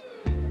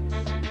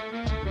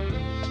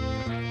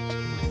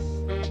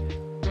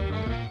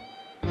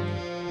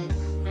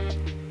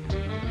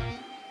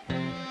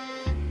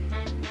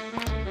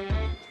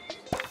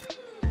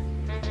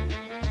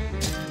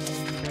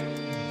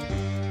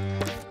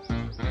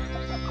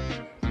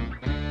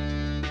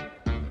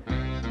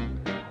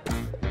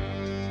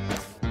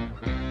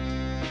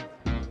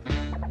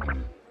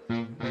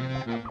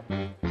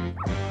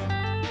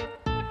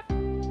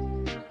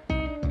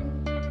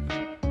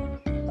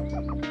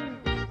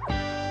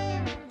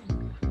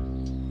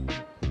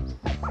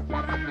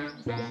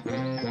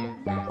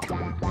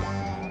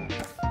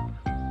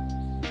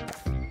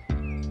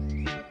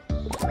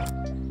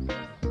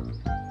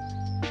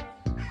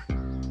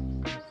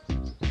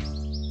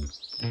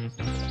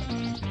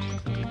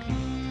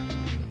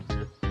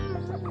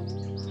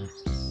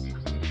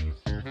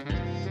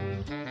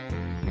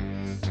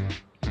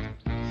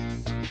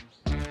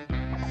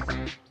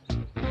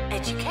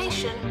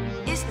 Education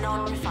is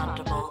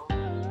non-refundable.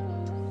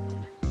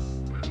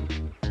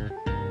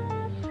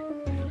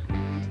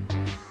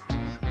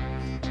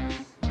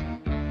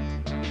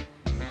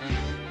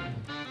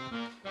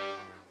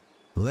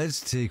 Let's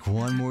take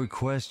one more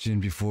question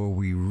before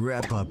we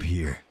wrap up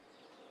here.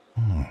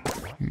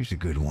 Here's a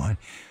good one.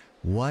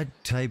 What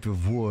type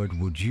of wood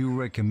would you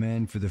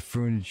recommend for the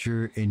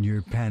furniture in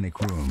your panic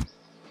room?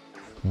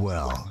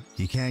 Well,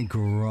 you can't go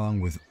wrong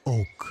with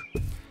oak.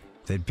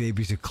 That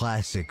baby's a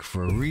classic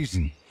for a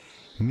reason.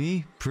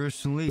 Me,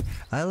 personally,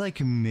 I like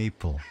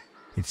maple.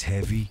 It's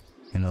heavy,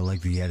 and I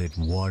like the added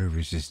water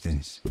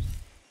resistance.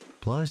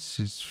 Plus,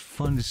 it's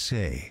fun to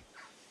say.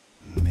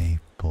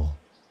 Maple.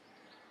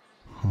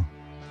 Huh.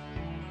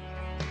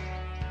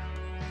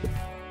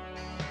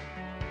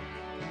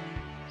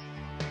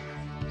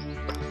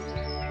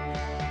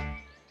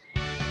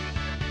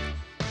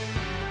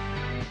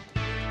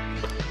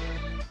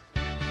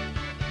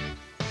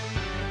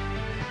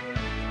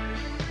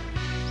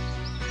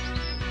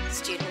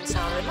 Students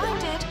are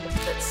reminded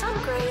that some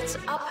grades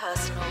are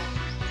personal.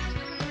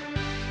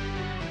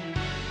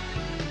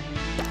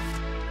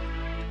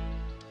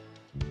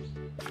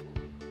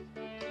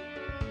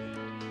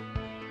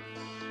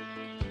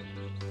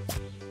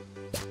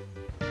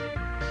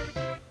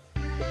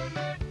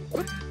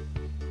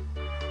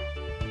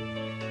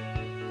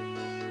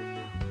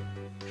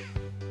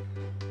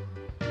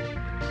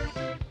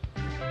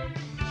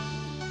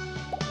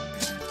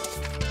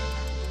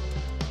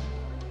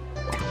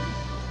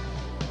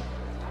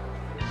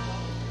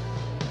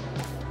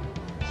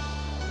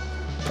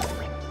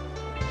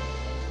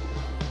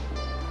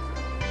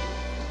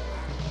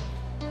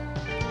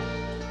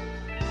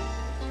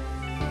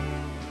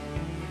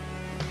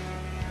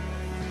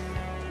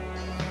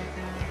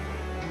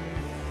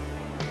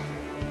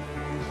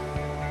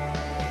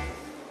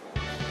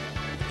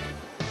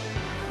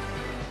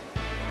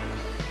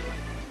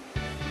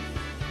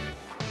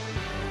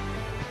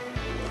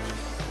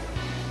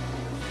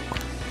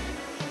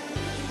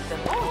 The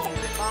more you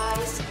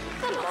revise,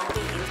 the longer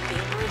you've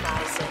been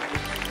revising.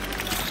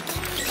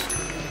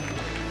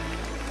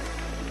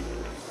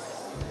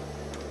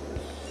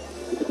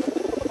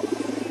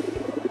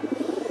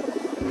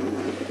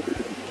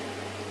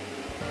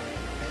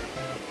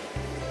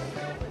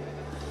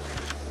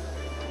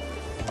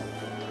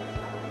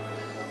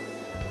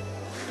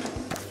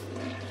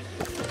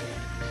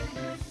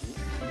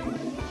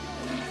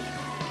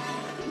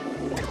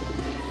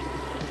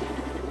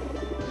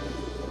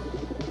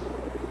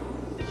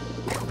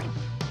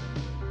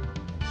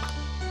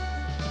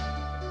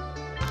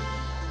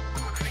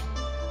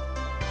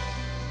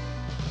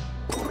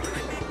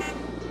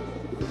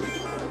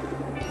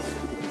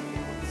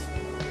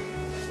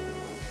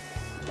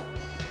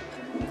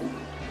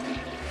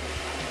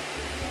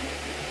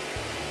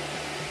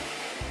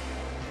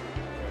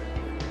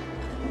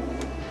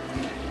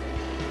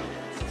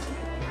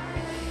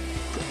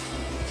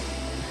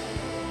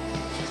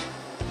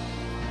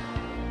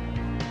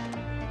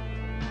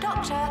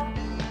 Doctor,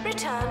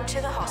 return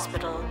to the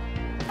hospital.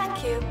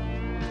 Thank you.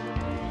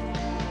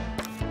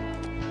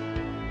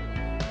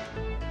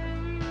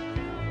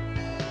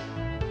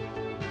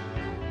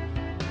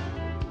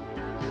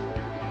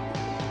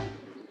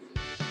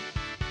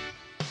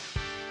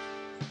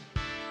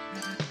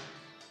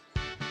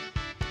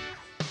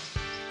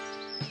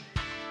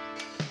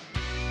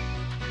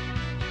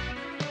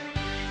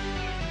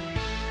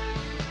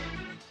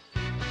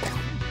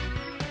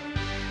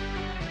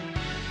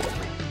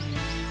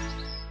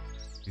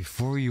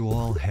 Before you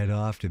all head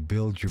off to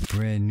build your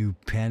brand new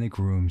panic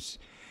rooms,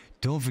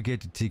 don't forget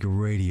to take a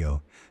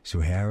radio so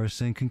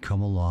Harrison can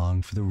come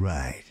along for the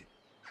ride.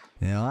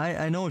 Now,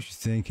 I know what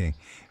you're thinking,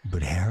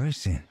 but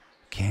Harrison,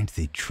 can't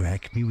they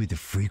track me with the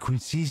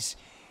frequencies?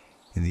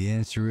 And the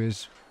answer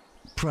is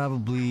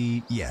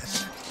probably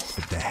yes,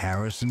 but the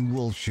Harrison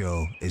Wolf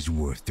Show is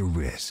worth the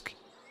risk.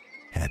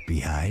 Happy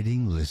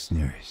hiding,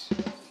 listeners.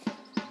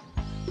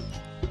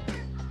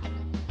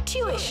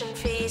 Tuition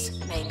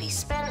fees may be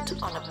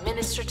spent on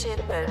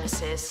administrative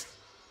bonuses.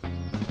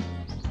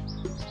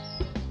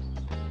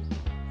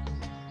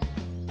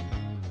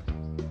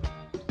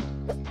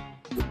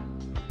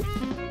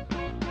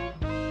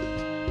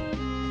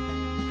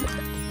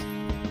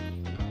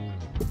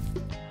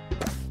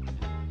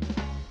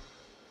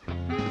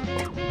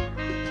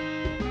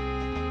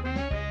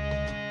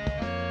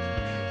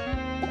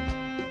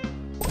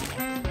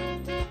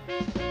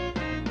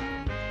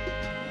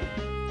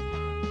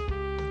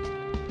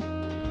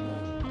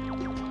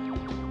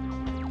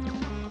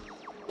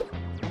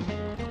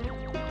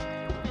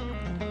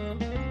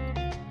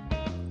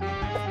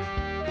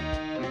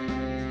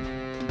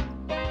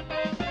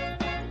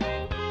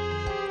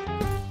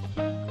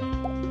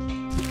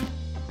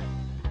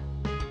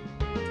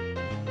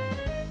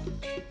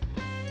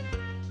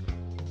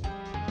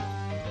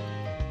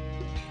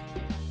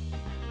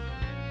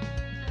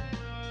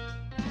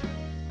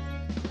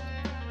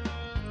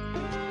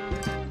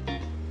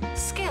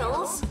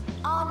 Skills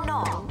are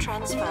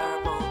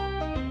non-transferable.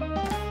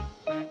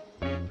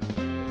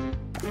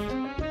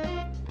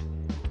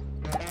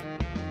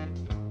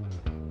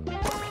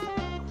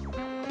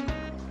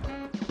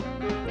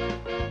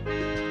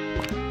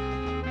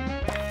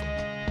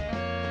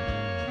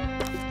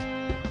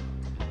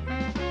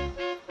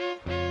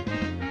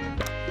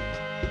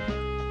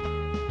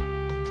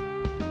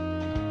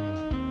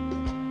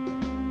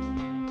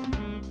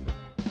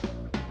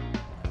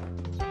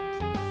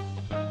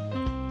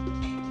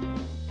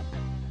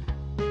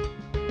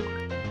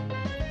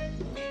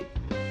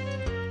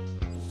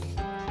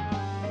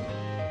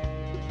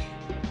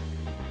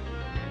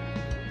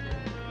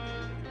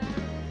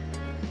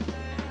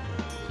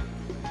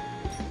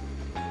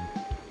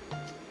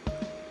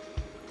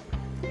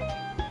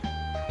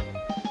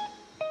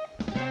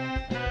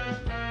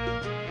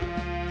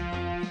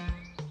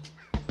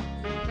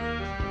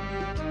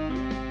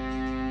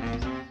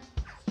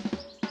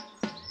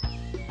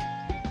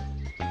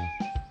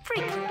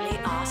 Frequently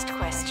asked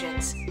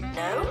questions.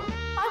 No,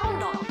 I will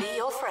not be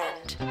your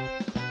friend.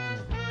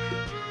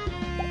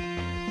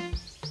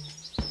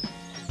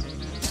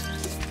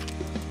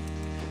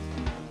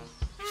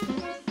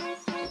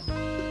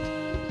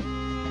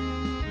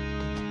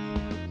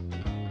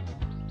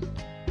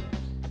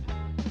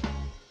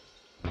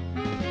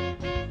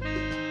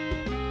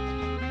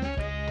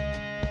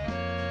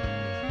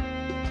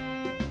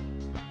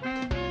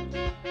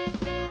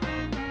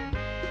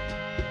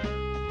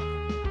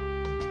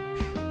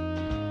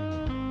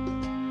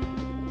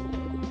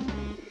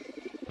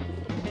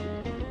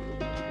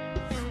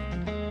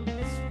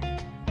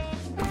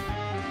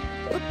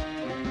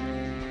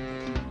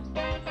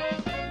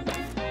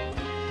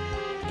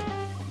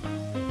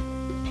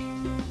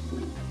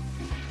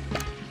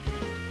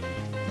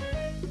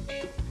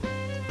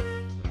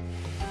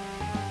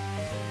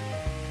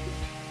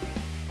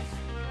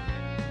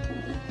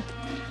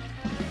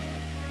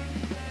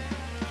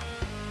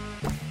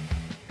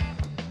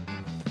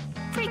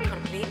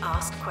 Frequently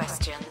asked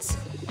questions.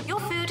 Your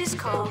food is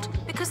cold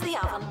because the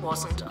oven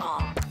wasn't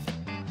on.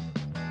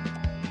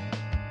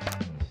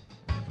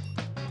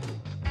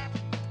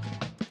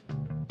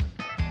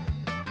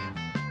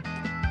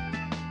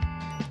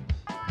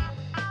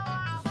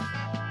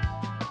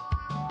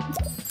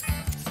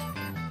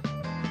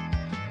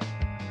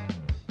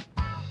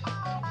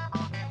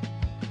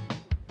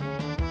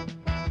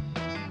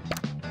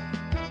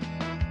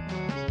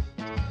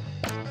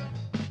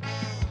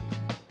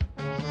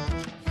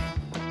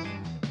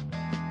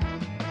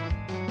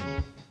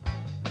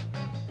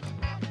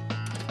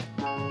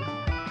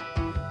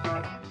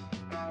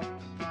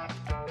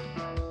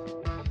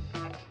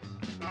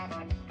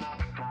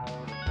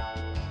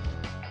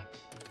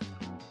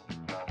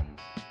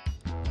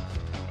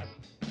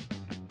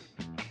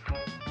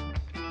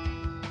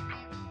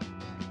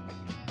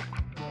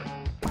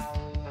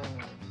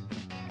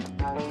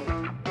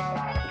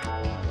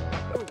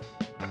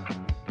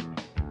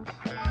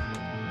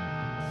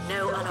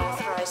 No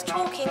unauthorized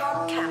talking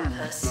on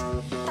campus.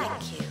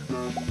 Thank you.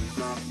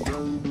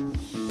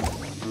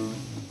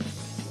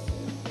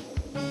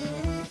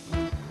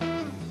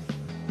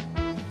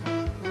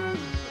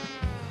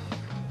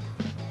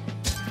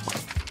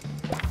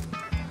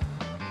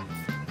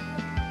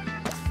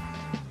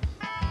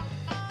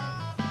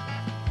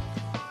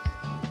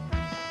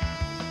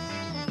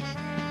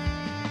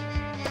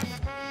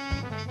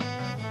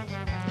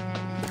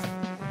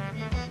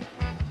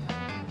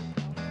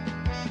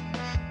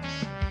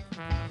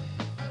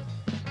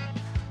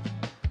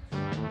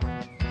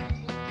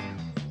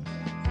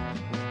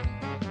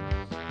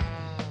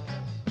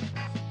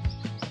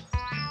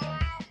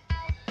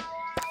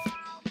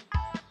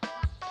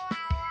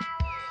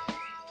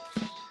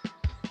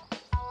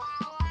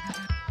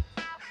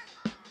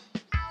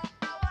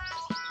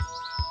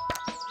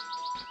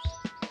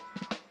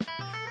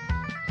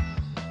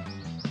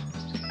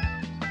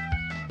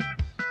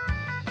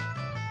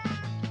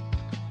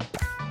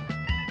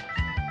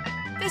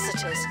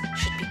 Visitors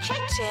should be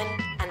checked in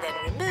and then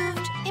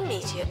removed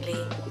immediately.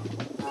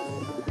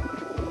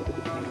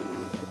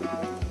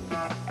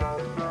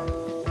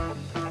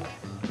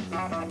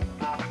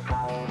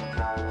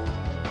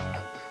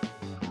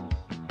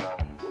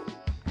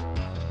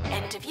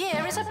 End of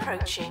year is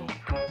approaching.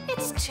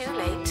 It's too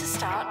late to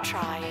start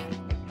trying.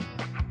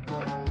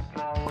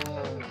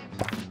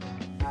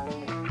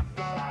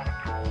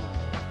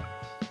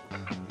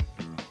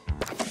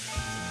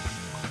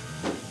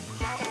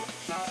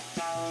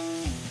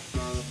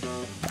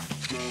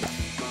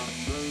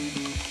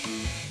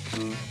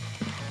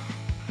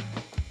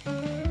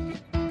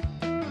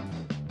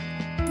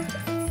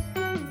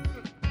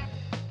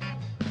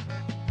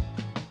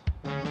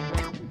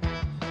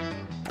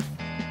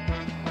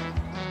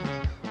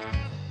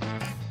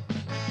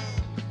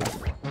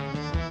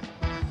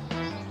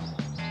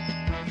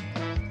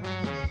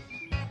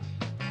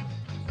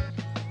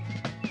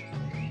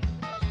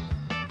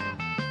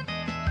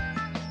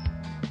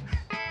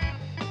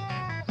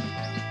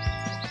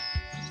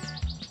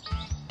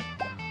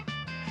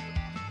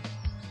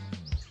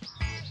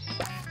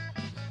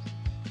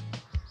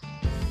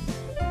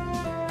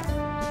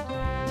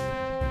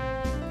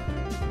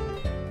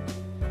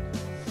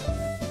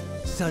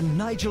 Sir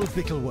Nigel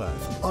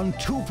Bickleworth on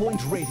 2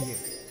 Point Radio.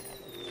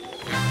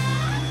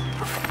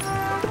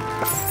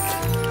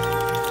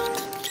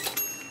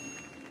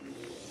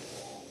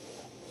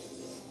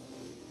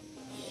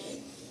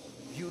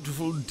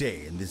 Beautiful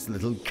day in this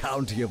little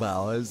county of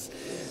ours.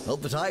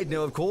 Not that I'd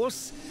know, of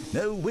course.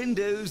 No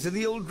windows in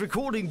the old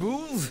recording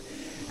booth.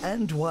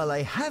 And while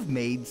I have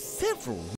made several